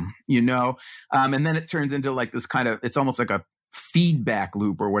momentum, and then it turns into like this kind of, it's almost like a feedback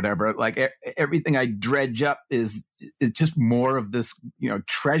loop or whatever. Like everything I dredge up is just more of this,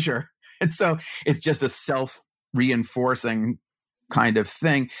 treasure. And so it's just a self-reinforcing kind of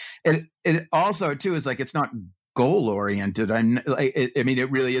thing. And it also too is like, it's not goal oriented.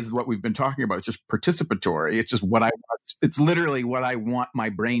 It really is what we've been talking about. It's just participatory. It's just it's literally what I want my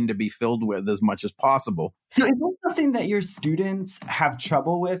brain to be filled with as much as possible. So is that something that your students have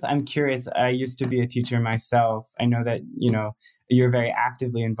trouble with? I'm curious. I used to be a teacher myself. I know that, you're very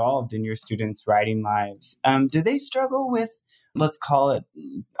actively involved in your students' writing lives. Do they struggle with, let's call it,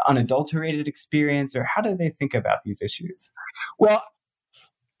 unadulterated experience, or how do they think about these issues? Well,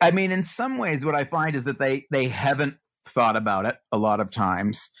 in some ways, what I find is that they haven't thought about it a lot of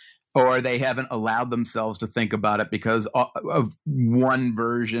times, or they haven't allowed themselves to think about it because of one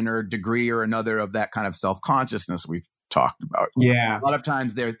version or degree or another of that kind of self-consciousness we've talked about. Yeah. A lot of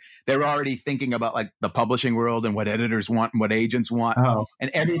times they're already thinking about like the publishing world and what editors want and what agents want. Oh. And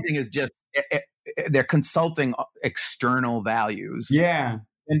everything is just, they're consulting external values. Yeah.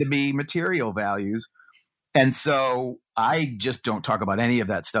 And to be material values. And so I just don't talk about any of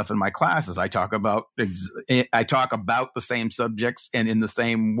that stuff in my classes. I talk about the same subjects and in the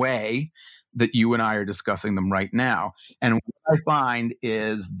same way that you and I are discussing them right now. And what I find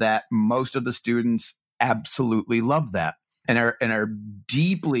is that most of the students absolutely love that and are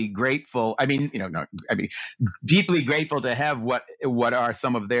deeply grateful. Deeply grateful to have what are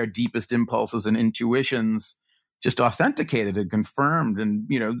some of their deepest impulses and intuitions just authenticated and confirmed, and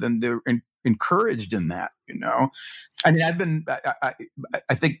then they're encouraged in that. I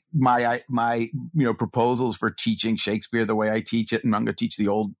think my proposals for teaching Shakespeare the way I teach it, and I'm going to teach the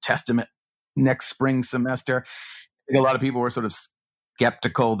Old Testament next spring semester. I think a lot of people were sort of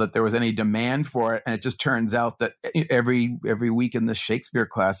skeptical that there was any demand for it, and it just turns out that every week in the Shakespeare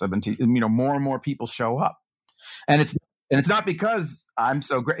class I've been teaching, more and more people show up, and it's not because I'm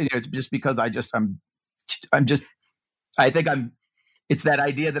so great. It's just because it's that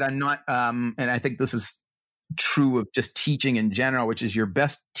idea that I'm not, and I think this is true of just teaching in general, which is your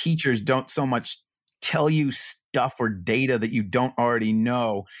best teachers don't so much tell you stuff or data that you don't already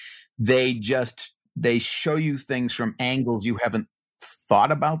know. They show you things from angles you haven't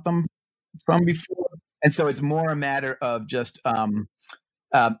thought about them from before. And so it's more a matter of just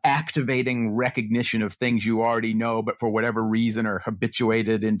activating recognition of things you already know, but for whatever reason are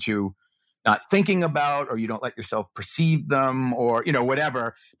habituated into not thinking about, or you don't let yourself perceive them, or,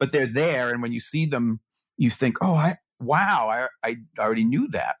 whatever, but they're there. And when you see them, you think, oh, I already knew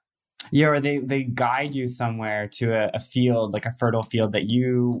that. Yeah, or they guide you somewhere to a field, like a fertile field that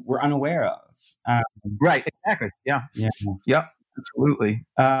you were unaware of. Right, exactly. Yeah. Yep, absolutely.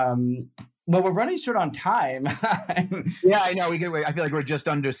 Well, we're running short on time. Yeah, I know. I feel like we're just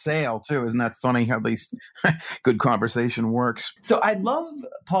under sail, too. Isn't that funny how these good conversation works? So I love,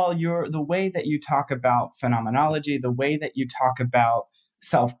 Paul, the way that you talk about phenomenology, the way that you talk about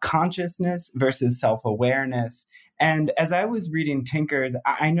self-consciousness versus self-awareness. And as I was reading Tinkers,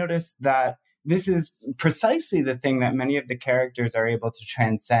 I noticed that this is precisely the thing that many of the characters are able to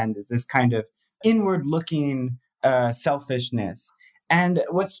transcend, is this kind of inward-looking selfishness. And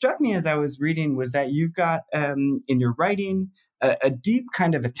what struck me as I was reading was that you've got, in your writing, a deep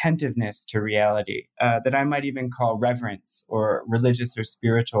kind of attentiveness to reality that I might even call reverence, or religious or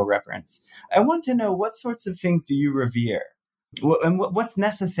spiritual reverence. I want to know, what sorts of things do you revere? And what's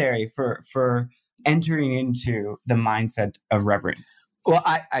necessary for entering into the mindset of reverence? Well,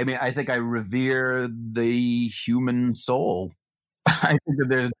 I think I revere the human soul. I think that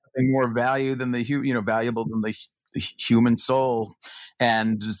there's nothing more valuable than the human soul,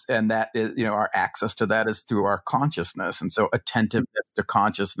 and that is, our access to that is through our consciousness. And so attentiveness to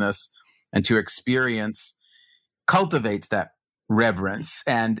consciousness and to experience cultivates that reverence.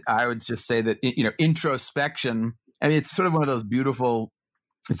 And I would just say that, introspection, it's sort of one of those beautiful,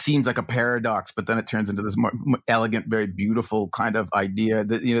 it seems like a paradox, but then it turns into this more elegant, very beautiful kind of idea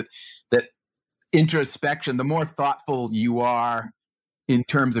that, that introspection, the more thoughtful you are in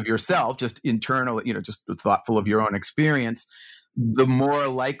terms of yourself, just internal, just thoughtful of your own experience, the more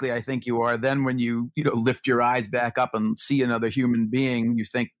likely I think you are then when you, lift your eyes back up and see another human being, you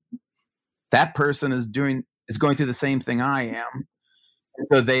think that person is going through the same thing I am. And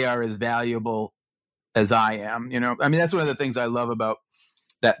so they are as valuable as I am. That's one of the things I love about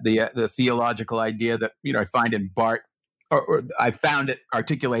that, the theological idea that, I find in Barth, or I found it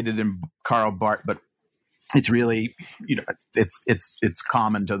articulated in Karl Barth, but it's really, it's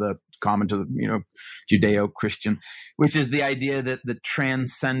common to the Judeo-Christian, which is the idea that the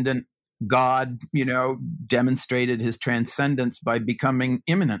transcendent God, demonstrated his transcendence by becoming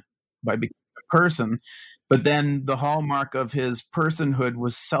immanent, by becoming a person. But then the hallmark of his personhood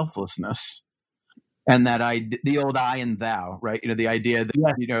was selflessness. And that the old I and thou, right? The idea that,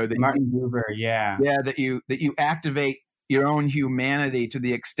 that Martin Buber, that you activate your own humanity to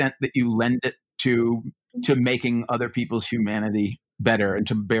the extent that you lend it to making other people's humanity better and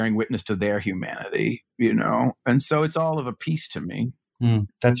to bearing witness to their humanity, and so it's all of a piece to me.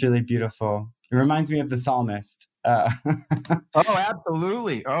 That's really beautiful. It reminds me of the psalmist. Oh,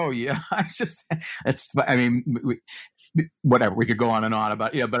 absolutely. Oh, yeah. Whatever, we could go on and on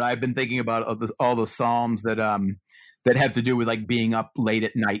about, but I've been thinking about all the Psalms that have to do with like being up late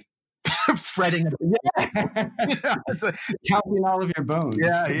at night, fretting, counting all of your bones.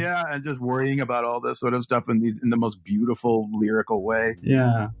 Yeah, and just worrying about all this sort of stuff in the most beautiful lyrical way.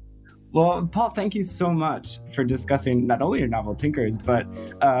 Yeah. Well, Paul, thank you so much for discussing not only your novel Tinkers, but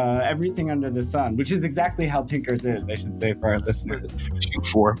everything under the sun, which is exactly how Tinkers is, I should say, for our listeners. Shoot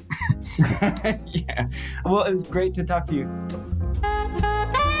for. Yeah. Well, it was great to talk to you.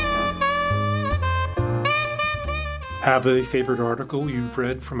 Have a favorite article you've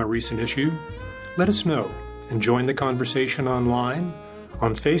read from a recent issue? Let us know and join the conversation online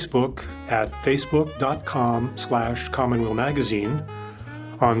on Facebook at facebook.com/Commonweal Magazine,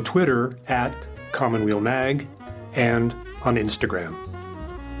 on Twitter at Commonweal Mag, and on Instagram.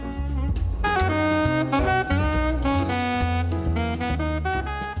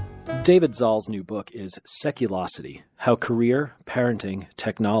 David Zahl's new book is Seculosity: How Career, Parenting,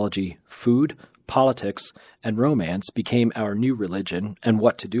 Technology, Food, Politics, and Romance Became Our New Religion, and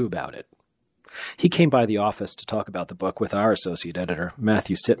What to Do About It. He came by the office to talk about the book with our associate editor,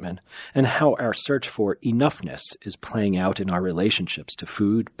 Matthew Sitman, and how our search for enoughness is playing out in our relationships to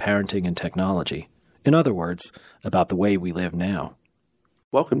food, parenting, and technology. In other words, about the way we live now.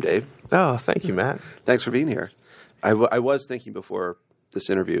 Welcome, Dave. Oh, thank you, Matt. Thanks for being here. I was thinking before this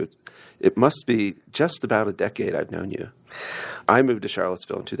interview, it must be just about a decade I've known you. I moved to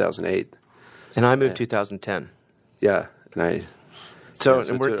Charlottesville in 2008. And I moved 2010. Yeah, and I... So, yeah,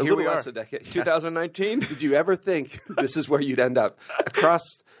 and we're, here we are, a decade. 2019. Did you ever think this is where you'd end up?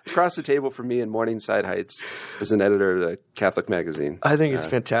 Across the table from me in Morningside Heights as an editor of a Catholic magazine. I think it's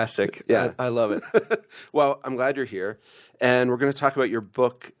fantastic. Yeah. I love it. Well, I'm glad you're here. And we're going to talk about your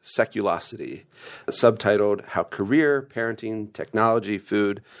book, Seculosity, subtitled How Career, Parenting, Technology,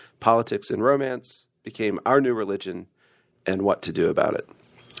 Food, Politics, and Romance Became Our New Religion, and What to Do About It.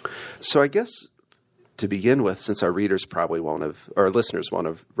 So I guess to begin with, since our readers probably won't have, or our listeners won't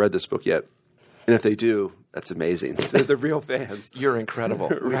have read this book yet, and if they do, that's amazing. They're real fans. You're incredible.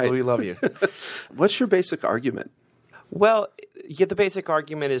 Right. We love you. What's your basic argument? Well, yeah, the basic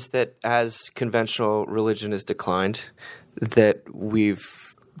argument is that as conventional religion has declined, that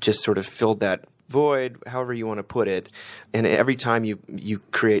we've just sort of filled that void, however you want to put it. And every time you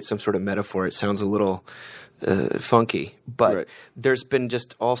create some sort of metaphor, it sounds a little funky, but right. There's been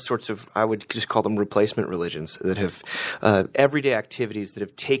just all sorts of, I would just call them replacement religions that have everyday activities that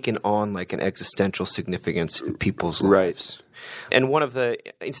have taken on like an existential significance in people's lives. And one of the,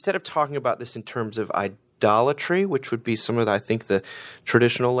 instead of talking about this in terms of idolatry, which would be some of the, I think the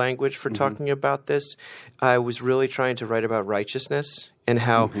traditional language for talking about this, I was really trying to write about righteousness and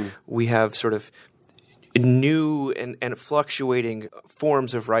how we have sort of new and fluctuating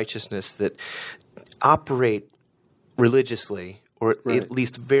forms of righteousness that operate religiously, or at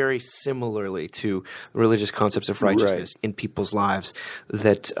least very similarly to religious concepts of righteousness in people's lives.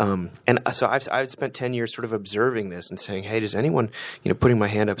 That and so I've spent 10 years sort of observing this and saying, hey, does anyone, putting my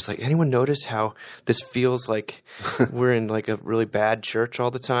hand up, it's like, anyone notice how this feels like we're in like a really bad church all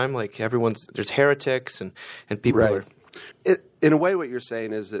the time? Like there's heretics and people are. In a way, what you're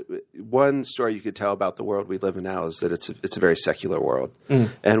saying is that one story you could tell about the world we live in now is that it's a very secular world.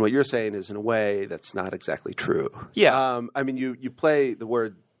 And what you're saying is, in a way, that's not exactly true. Yeah. I mean, you play the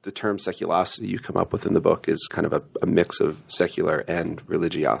term seculosity you come up with in the book is kind of a mix of secular and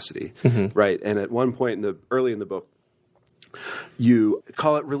religiosity, right? And at one point early in the book, you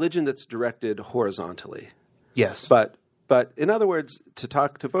call it religion that's directed horizontally. Yes. But in other words,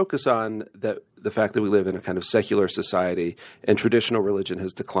 to focus on the fact that we live in a kind of secular society and traditional religion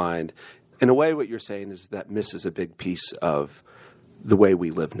has declined, in a way what you're saying is that misses a big piece of the way we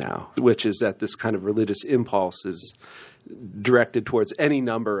live now, which is that this kind of religious impulse is directed towards any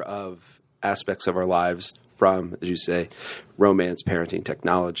number of aspects of our lives from, as you say, romance, parenting,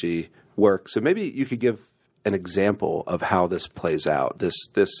 technology, work. So maybe you could give an example of how this plays out,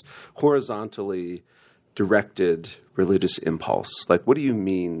 this horizontally directed religious impulse. Like, what do you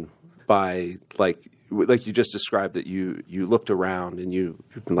mean by like you just described that you looked around and you've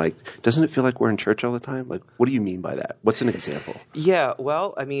been like, doesn't it feel like we're in church all the time? Like, what do you mean by that? What's an example? Yeah,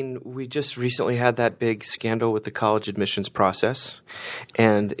 well, I mean, we just recently had that big scandal with the college admissions process,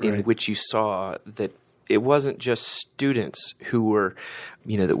 and in which you saw that it wasn't just students who were,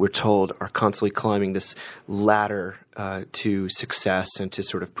 that we're told are constantly climbing this ladder to success and to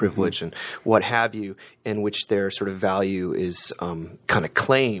sort of privilege and what have you, in which their sort of value is kind of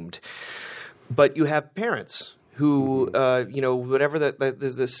claimed. But you have parents who, whatever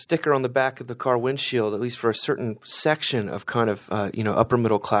there's this sticker on the back of the car windshield, at least for a certain section of kind of, upper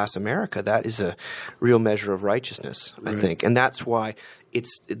middle class America, that is a real measure of righteousness, I think. And that's why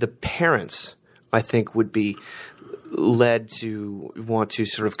it's the parents, I think, would be led to want to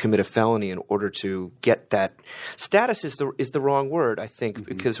sort of commit a felony in order to get that status is the wrong word, I think,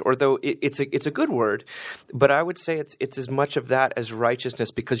 because although it's a good word, but I would say it's as much of that as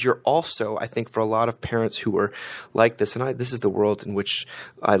righteousness, because you're also, I think, for a lot of parents who are like this, and this is the world in which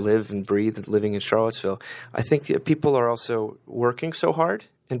I live and breathe, living in Charlottesville, I think that people are also working so hard.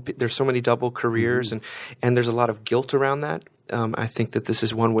 And there's so many double careers, and there's a lot of guilt around that. I think that this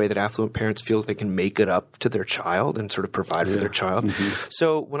is one way that affluent parents feel they can make it up to their child and sort of provide for their child.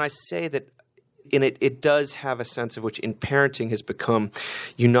 So when I say that And it does have a sense of which in parenting has become,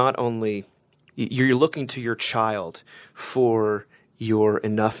 you're looking to your child for your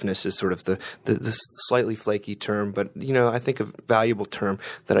enoughness is sort of the slightly flaky term, but I think a valuable term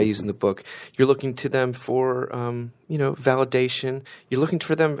that I use in the book. You're looking to them for validation. You're looking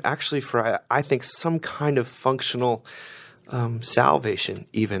for them actually for I think some kind of functional salvation,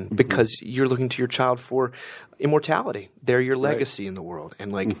 even because you're looking to your child for immortality. They're your legacy in the world,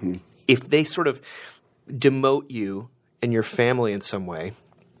 and if they sort of demote you and your family in some way,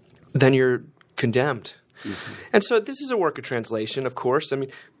 then you're condemned. And so this is a work of translation, of course. I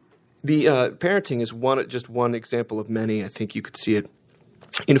mean, the parenting is just one example of many. I think you could see it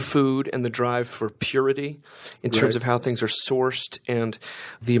in food and the drive for purity in terms of how things are sourced and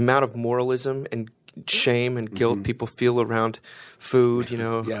the amount of moralism and shame and guilt people feel around food,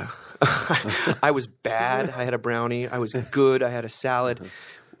 Yeah. I was bad. I had a brownie. I was good. I had a salad.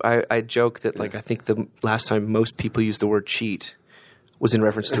 I joke that, I think the last time most people used the word cheat was in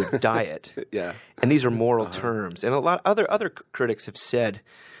reference to a diet. Yeah. And these are moral terms. And a lot other critics have said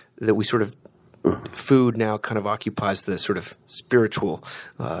that we sort of food now kind of occupies the sort of spiritual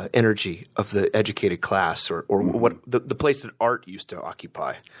energy of the educated class or what the place that art used to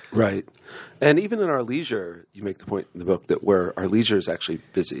occupy. Right. And even in our leisure, you make the point in the book that our leisure is actually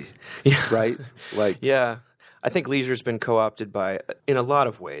busy. Yeah. Right? Yeah. I think leisure's been co-opted in a lot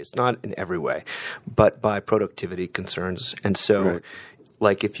of ways, not in every way, but by productivity concerns. And so,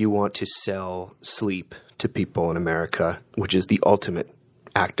 if you want to sell sleep to people in America, which is the ultimate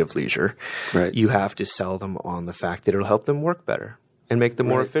act of leisure, you have to sell them on the fact that it'll help them work better and make them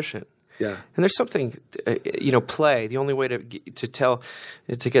more efficient. Yeah. And there's something, play. The only way to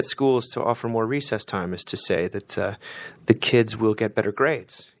get schools to offer more recess time is to say that the kids will get better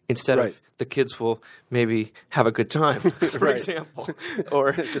grades instead of the kids will maybe have a good time, for example,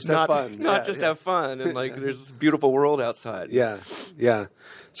 or just have fun. Not just have fun, and there's this beautiful world outside. Yeah, yeah.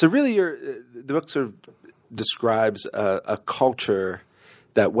 So really, the book sort of describes a culture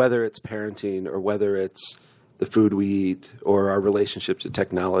that, whether it's parenting or whether it's the food we eat or our relationship to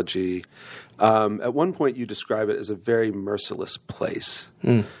technology, at one point you describe it as a very merciless place.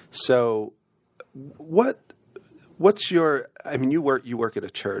 So, what's your? I mean, you work at a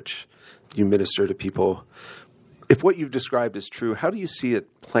church. You minister to people. If what you've described is true, how do you see it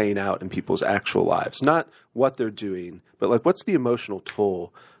playing out in people's actual lives? Not what they're doing, but what's the emotional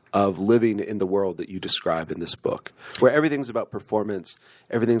toll of living in the world that you describe in this book, where everything's about performance,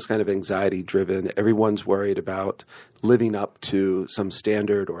 everything's kind of anxiety driven, everyone's worried about living up to some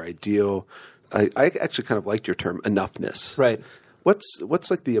standard or ideal. I actually kind of liked your term, enoughness. Right. What's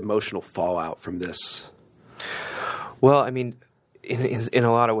the emotional fallout from this? Well, I mean, in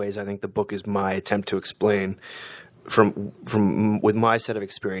a lot of ways, I think the book is my attempt to explain from with my set of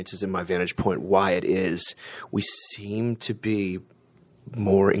experiences and my vantage point why it is we seem to be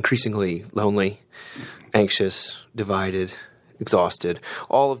more increasingly lonely, anxious, divided, exhausted.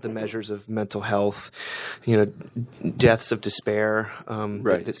 All of the measures of mental health, deaths of despair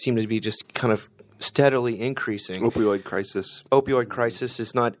that seem to be just kind of steadily increasing. Opioid crisis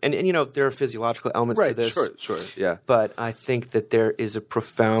is not, and there are physiological elements to this. Sure, yeah. But I think that there is a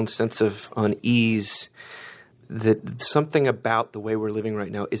profound sense of unease that something about the way we're living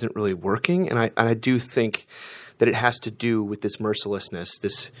right now isn't really working, and I do think that it has to do with this mercilessness,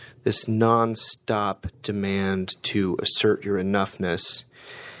 this nonstop demand to assert your enoughness,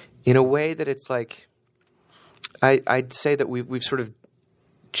 in a way that it's like I'd say that we've sort of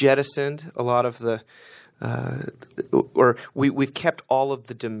jettisoned a lot of the or we've kept all of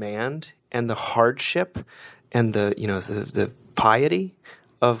the demand and the hardship and the piety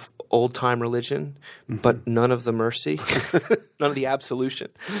of old-time religion, but none of the mercy, none of the absolution,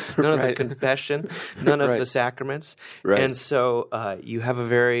 none of the confession, none of the sacraments. Right. And so you have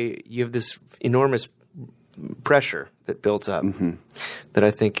this enormous pressure that builds up that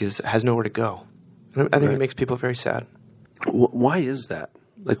I think has nowhere to go. I think it makes people very sad. Why is that?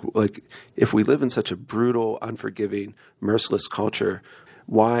 Like if we live in such a brutal, unforgiving, merciless culture,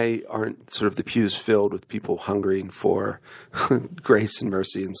 why aren't sort of the pews filled with people hungering for grace and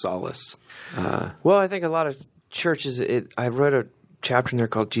mercy and solace? Well, I think a lot of churches, I wrote a chapter in there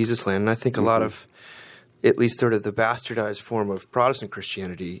called Jesus Land, and I think a lot of, at least sort of the bastardized form of Protestant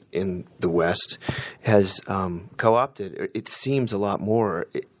Christianity in the West has co-opted. It seems a lot more,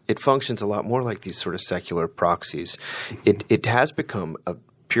 it functions a lot more like these sort of secular proxies. It has become a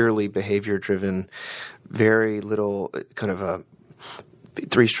purely behavior-driven, very little kind of a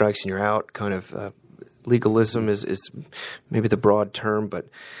 3 strikes and you're out kind of legalism is maybe the broad term, but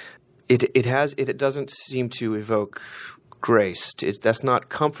it doesn't seem to evoke grace. That's not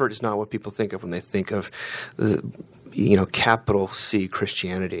comfort. Is not what people think of when they think of capital C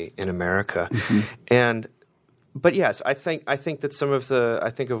Christianity in America. But yes, I think that some of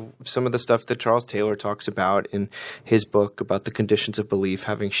the stuff that Charles Taylor talks about in his book about the conditions of belief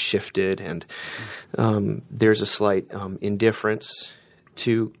having shifted, and there's a slight indifference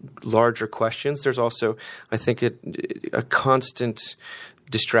to larger questions. There's also, I think, a constant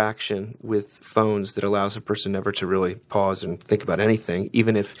distraction with phones that allows a person never to really pause and think about anything,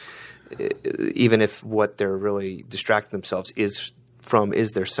 even if what they're really distracting themselves is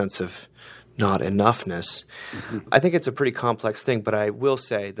their sense of not enoughness. I think it's a pretty complex thing, but I will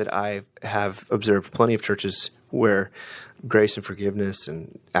say that I have observed plenty of churches where grace and forgiveness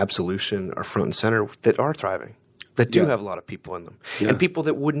and absolution are front and center that are thriving, that do have a lot of people in them, and people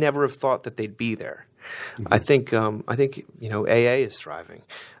that would never have thought that they'd be there. I think AA is thriving.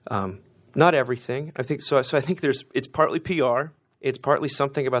 Not everything. I think so. I think it's partly PR. It's partly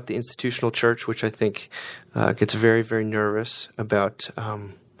something about the institutional church, which I think gets very, very nervous about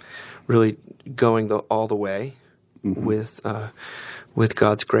really going all the way with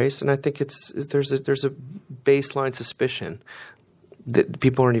God's grace. And I think there's a baseline suspicion that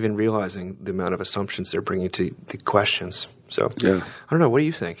people aren't even realizing the amount of assumptions they're bringing to the questions. So I don't know. What do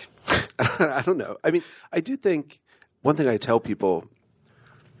you think? I don't know. I mean, I do think one thing I tell people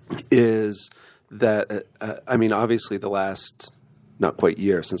is that obviously the last not quite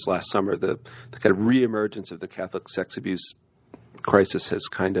year, since last summer, the kind of reemergence of the Catholic sex abuse crisis has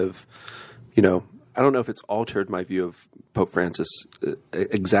kind of, I don't know if it's altered my view of Pope Francis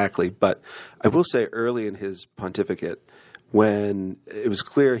exactly, but I will say early in his pontificate, when it was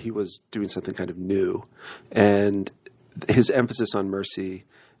clear he was doing something kind of new, and his emphasis on mercy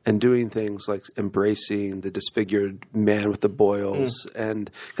and doing things like embracing the disfigured man with the boils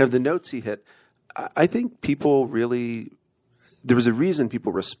and kind of the notes he hit, I think people really – there was a reason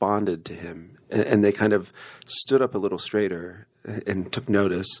people responded to him, and they kind of stood up a little straighter and took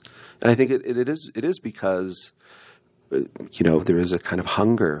notice. And I think it is because, there is a kind of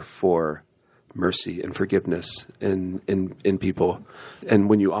hunger for mercy and forgiveness in people. And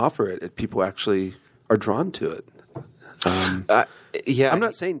when you offer it, people actually are drawn to it. I'm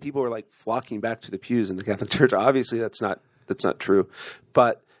not saying people are like flocking back to the pews in the Catholic Church. Obviously, that's not true.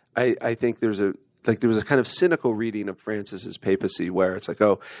 But I think there was a kind of cynical reading of Francis's papacy where it's like,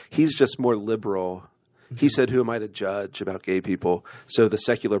 oh, he's just more liberal. He said, "Who am I to judge about gay people?" So the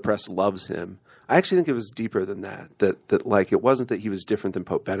secular press loves him. I actually think it was deeper than that. That like it wasn't that he was different than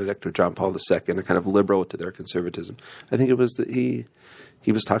Pope Benedict or John Paul II, a kind of liberal to their conservatism. I think it was that he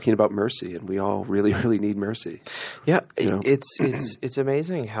was talking about mercy, and we all really, really need mercy. Yeah, it's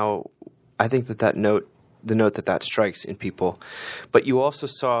amazing how I think the note that strikes in people, but you also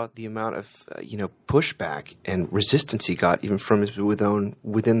saw the amount of pushback and resistance he got even from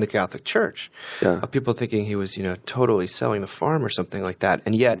within the Catholic Church. People thinking he was totally selling the farm or something like that,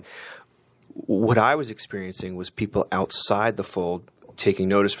 and yet what I was experiencing was people outside the fold taking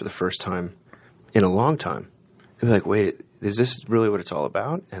notice for the first time in a long time. They'd be like, "Wait, is this really what it's all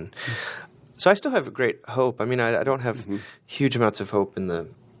about?" And so I still have a great hope. I mean, I don't have huge amounts of hope in the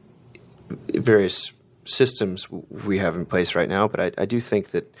various systems we have in place right now, but I do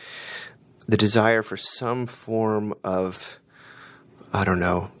think that the desire for some form of,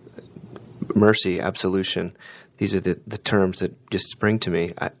 mercy, absolution, these are the terms that just spring to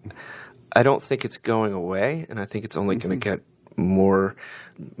me. I don't think it's going away, and I think it's only going to get more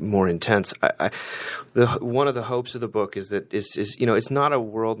intense. One of the hopes of the book is that it's not a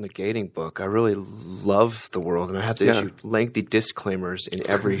world negating book. I really love the world, and I have to issue lengthy disclaimers in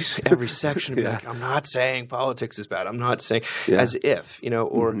every section. Like, I'm not saying politics is bad. I'm not saying as if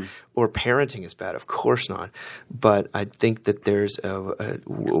or parenting is bad. Of course not. But I think that there's a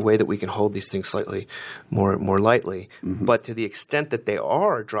way that we can hold these things slightly more lightly. But to the extent that they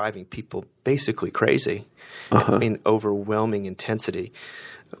are driving people basically crazy. In overwhelming intensity,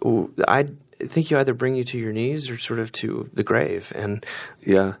 I think you either bring you to your knees or sort of to the grave, and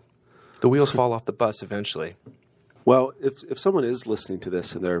the wheels fall off the bus eventually. Well, if someone is listening to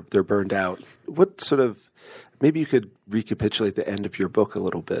this and they're burned out, what sort of maybe you could recapitulate the end of your book a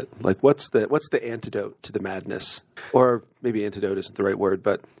little bit? Like, what's the antidote to the madness? Or maybe antidote isn't the right word,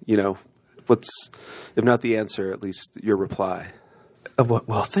 but what's, if not the answer, at least your reply?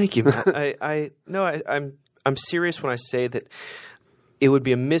 Well, thank you, Matt. I'm serious when I say that it would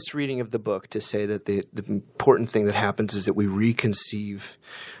be a misreading of the book to say that the important thing that happens is that we reconceive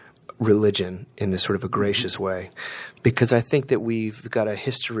religion in a sort of a gracious way, because I think that we've got a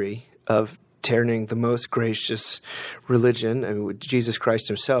history of turning the most gracious religion, Jesus Christ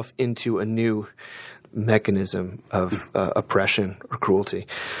himself, into a new mechanism of oppression or cruelty.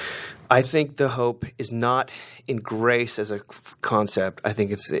 I think the hope is not in grace as a concept. I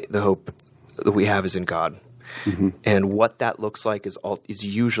think it's the hope that we have is in God. Mm-hmm. And what that looks like is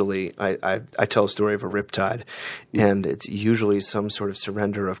usually I tell a story of a riptide, and it's usually some sort of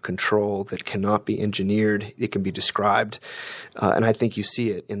surrender of control that cannot be engineered. It can be described, and I think you see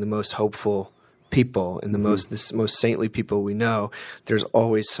it in the most hopeful people, in the most saintly people we know. There's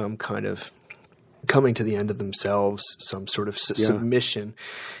always some kind of coming to the end of themselves, some sort of submission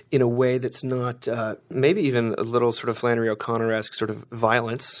in a way that's not maybe even a little sort of Flannery O'Connor-esque sort of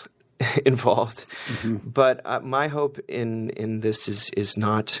violence involved. Mm-hmm. But my hope in this is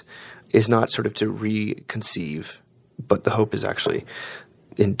not sort of to reconceive, but the hope is actually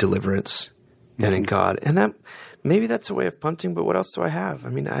in deliverance and in God. And that maybe that's a way of punting, but what else do I have? I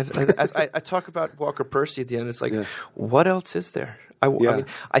mean, I talk about Walker Percy at the end. It's like, what else is there? I mean,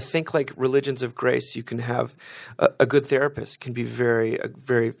 I think like religions of grace, you can have a good therapist can be very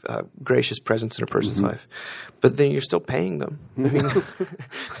gracious presence in a person's life, but then you're still paying them. I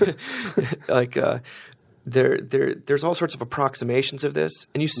mean, like there's all sorts of approximations of this,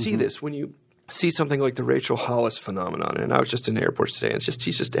 and you see this when you see something like the Rachel Hollis phenomenon. And I was just in airports today, and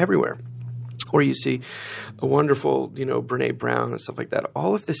she's just everywhere. Or you see a wonderful, Brene Brown and stuff like that.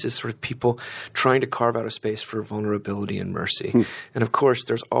 All of this is sort of people trying to carve out a space for vulnerability and mercy. And of course,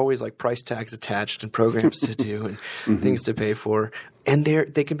 there's always like price tags attached and programs to do and things to pay for. And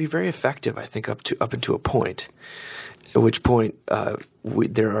they can be very effective, I think, up into a point. At which point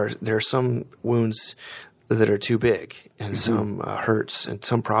there are some wounds that are too big, and some hurts, and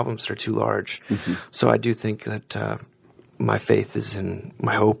some problems that are too large. So I do think that my faith is in,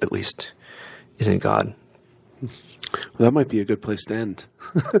 my hope at least, is in God. Well, that might be a good place to end.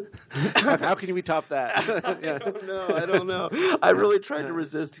 How can we top that? I don't know. I really tried to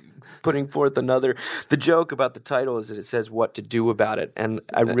resist putting forth another. The joke about the title is that it says what to do about it. And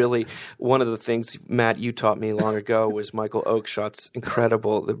one of the things, Matt, you taught me long ago was Michael Oakeshott's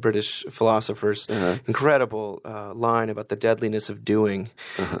incredible, the British philosopher's incredible line about the deadliness of doing,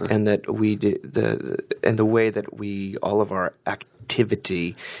 and that the way that all of our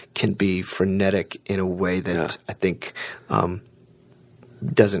activity can be frenetic in a way that I think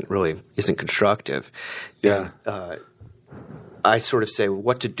isn't constructive. Yeah. And, I sort of say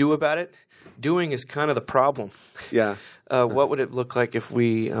what to do about it. Doing is kind of the problem. Yeah. What would it look like if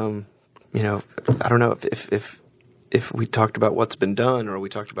we, I don't know, if we talked about what's been done, or we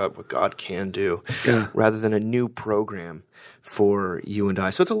talked about what God can do, rather than a new program for you and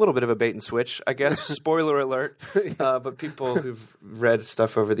I. So it's a little bit of a bait and switch, I guess. Spoiler alert. But people who've read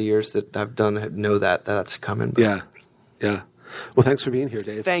stuff over the years that I've done know that's coming. But. Yeah. Well, thanks for being here,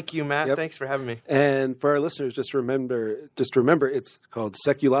 Dave. Thank you, Matt. Yep. Thanks for having me. And for our listeners, just remember, it's called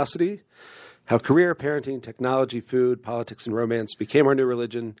Seculosity: How Career, Parenting, Technology, Food, Politics, and Romance Became Our New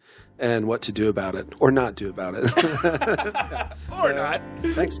Religion, and What to Do About It, or Not Do About It. Or not.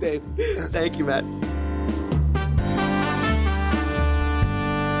 Thanks, Dave. Thank you, Matt.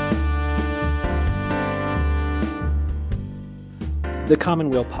 The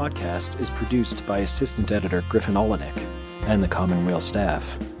Commonweal podcast is produced by assistant editor Griffin Olenek and the Commonweal staff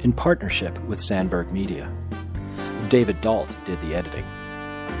in partnership with Sandberg Media. David Dalt did the editing.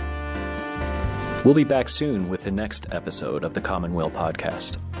 We'll be back soon with the next episode of the Commonweal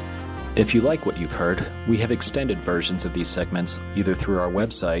podcast. If you like what you've heard, we have extended versions of these segments either through our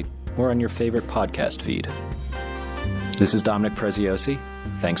website or on your favorite podcast feed. This is Dominic Preziosi.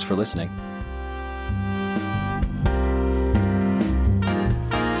 Thanks for listening.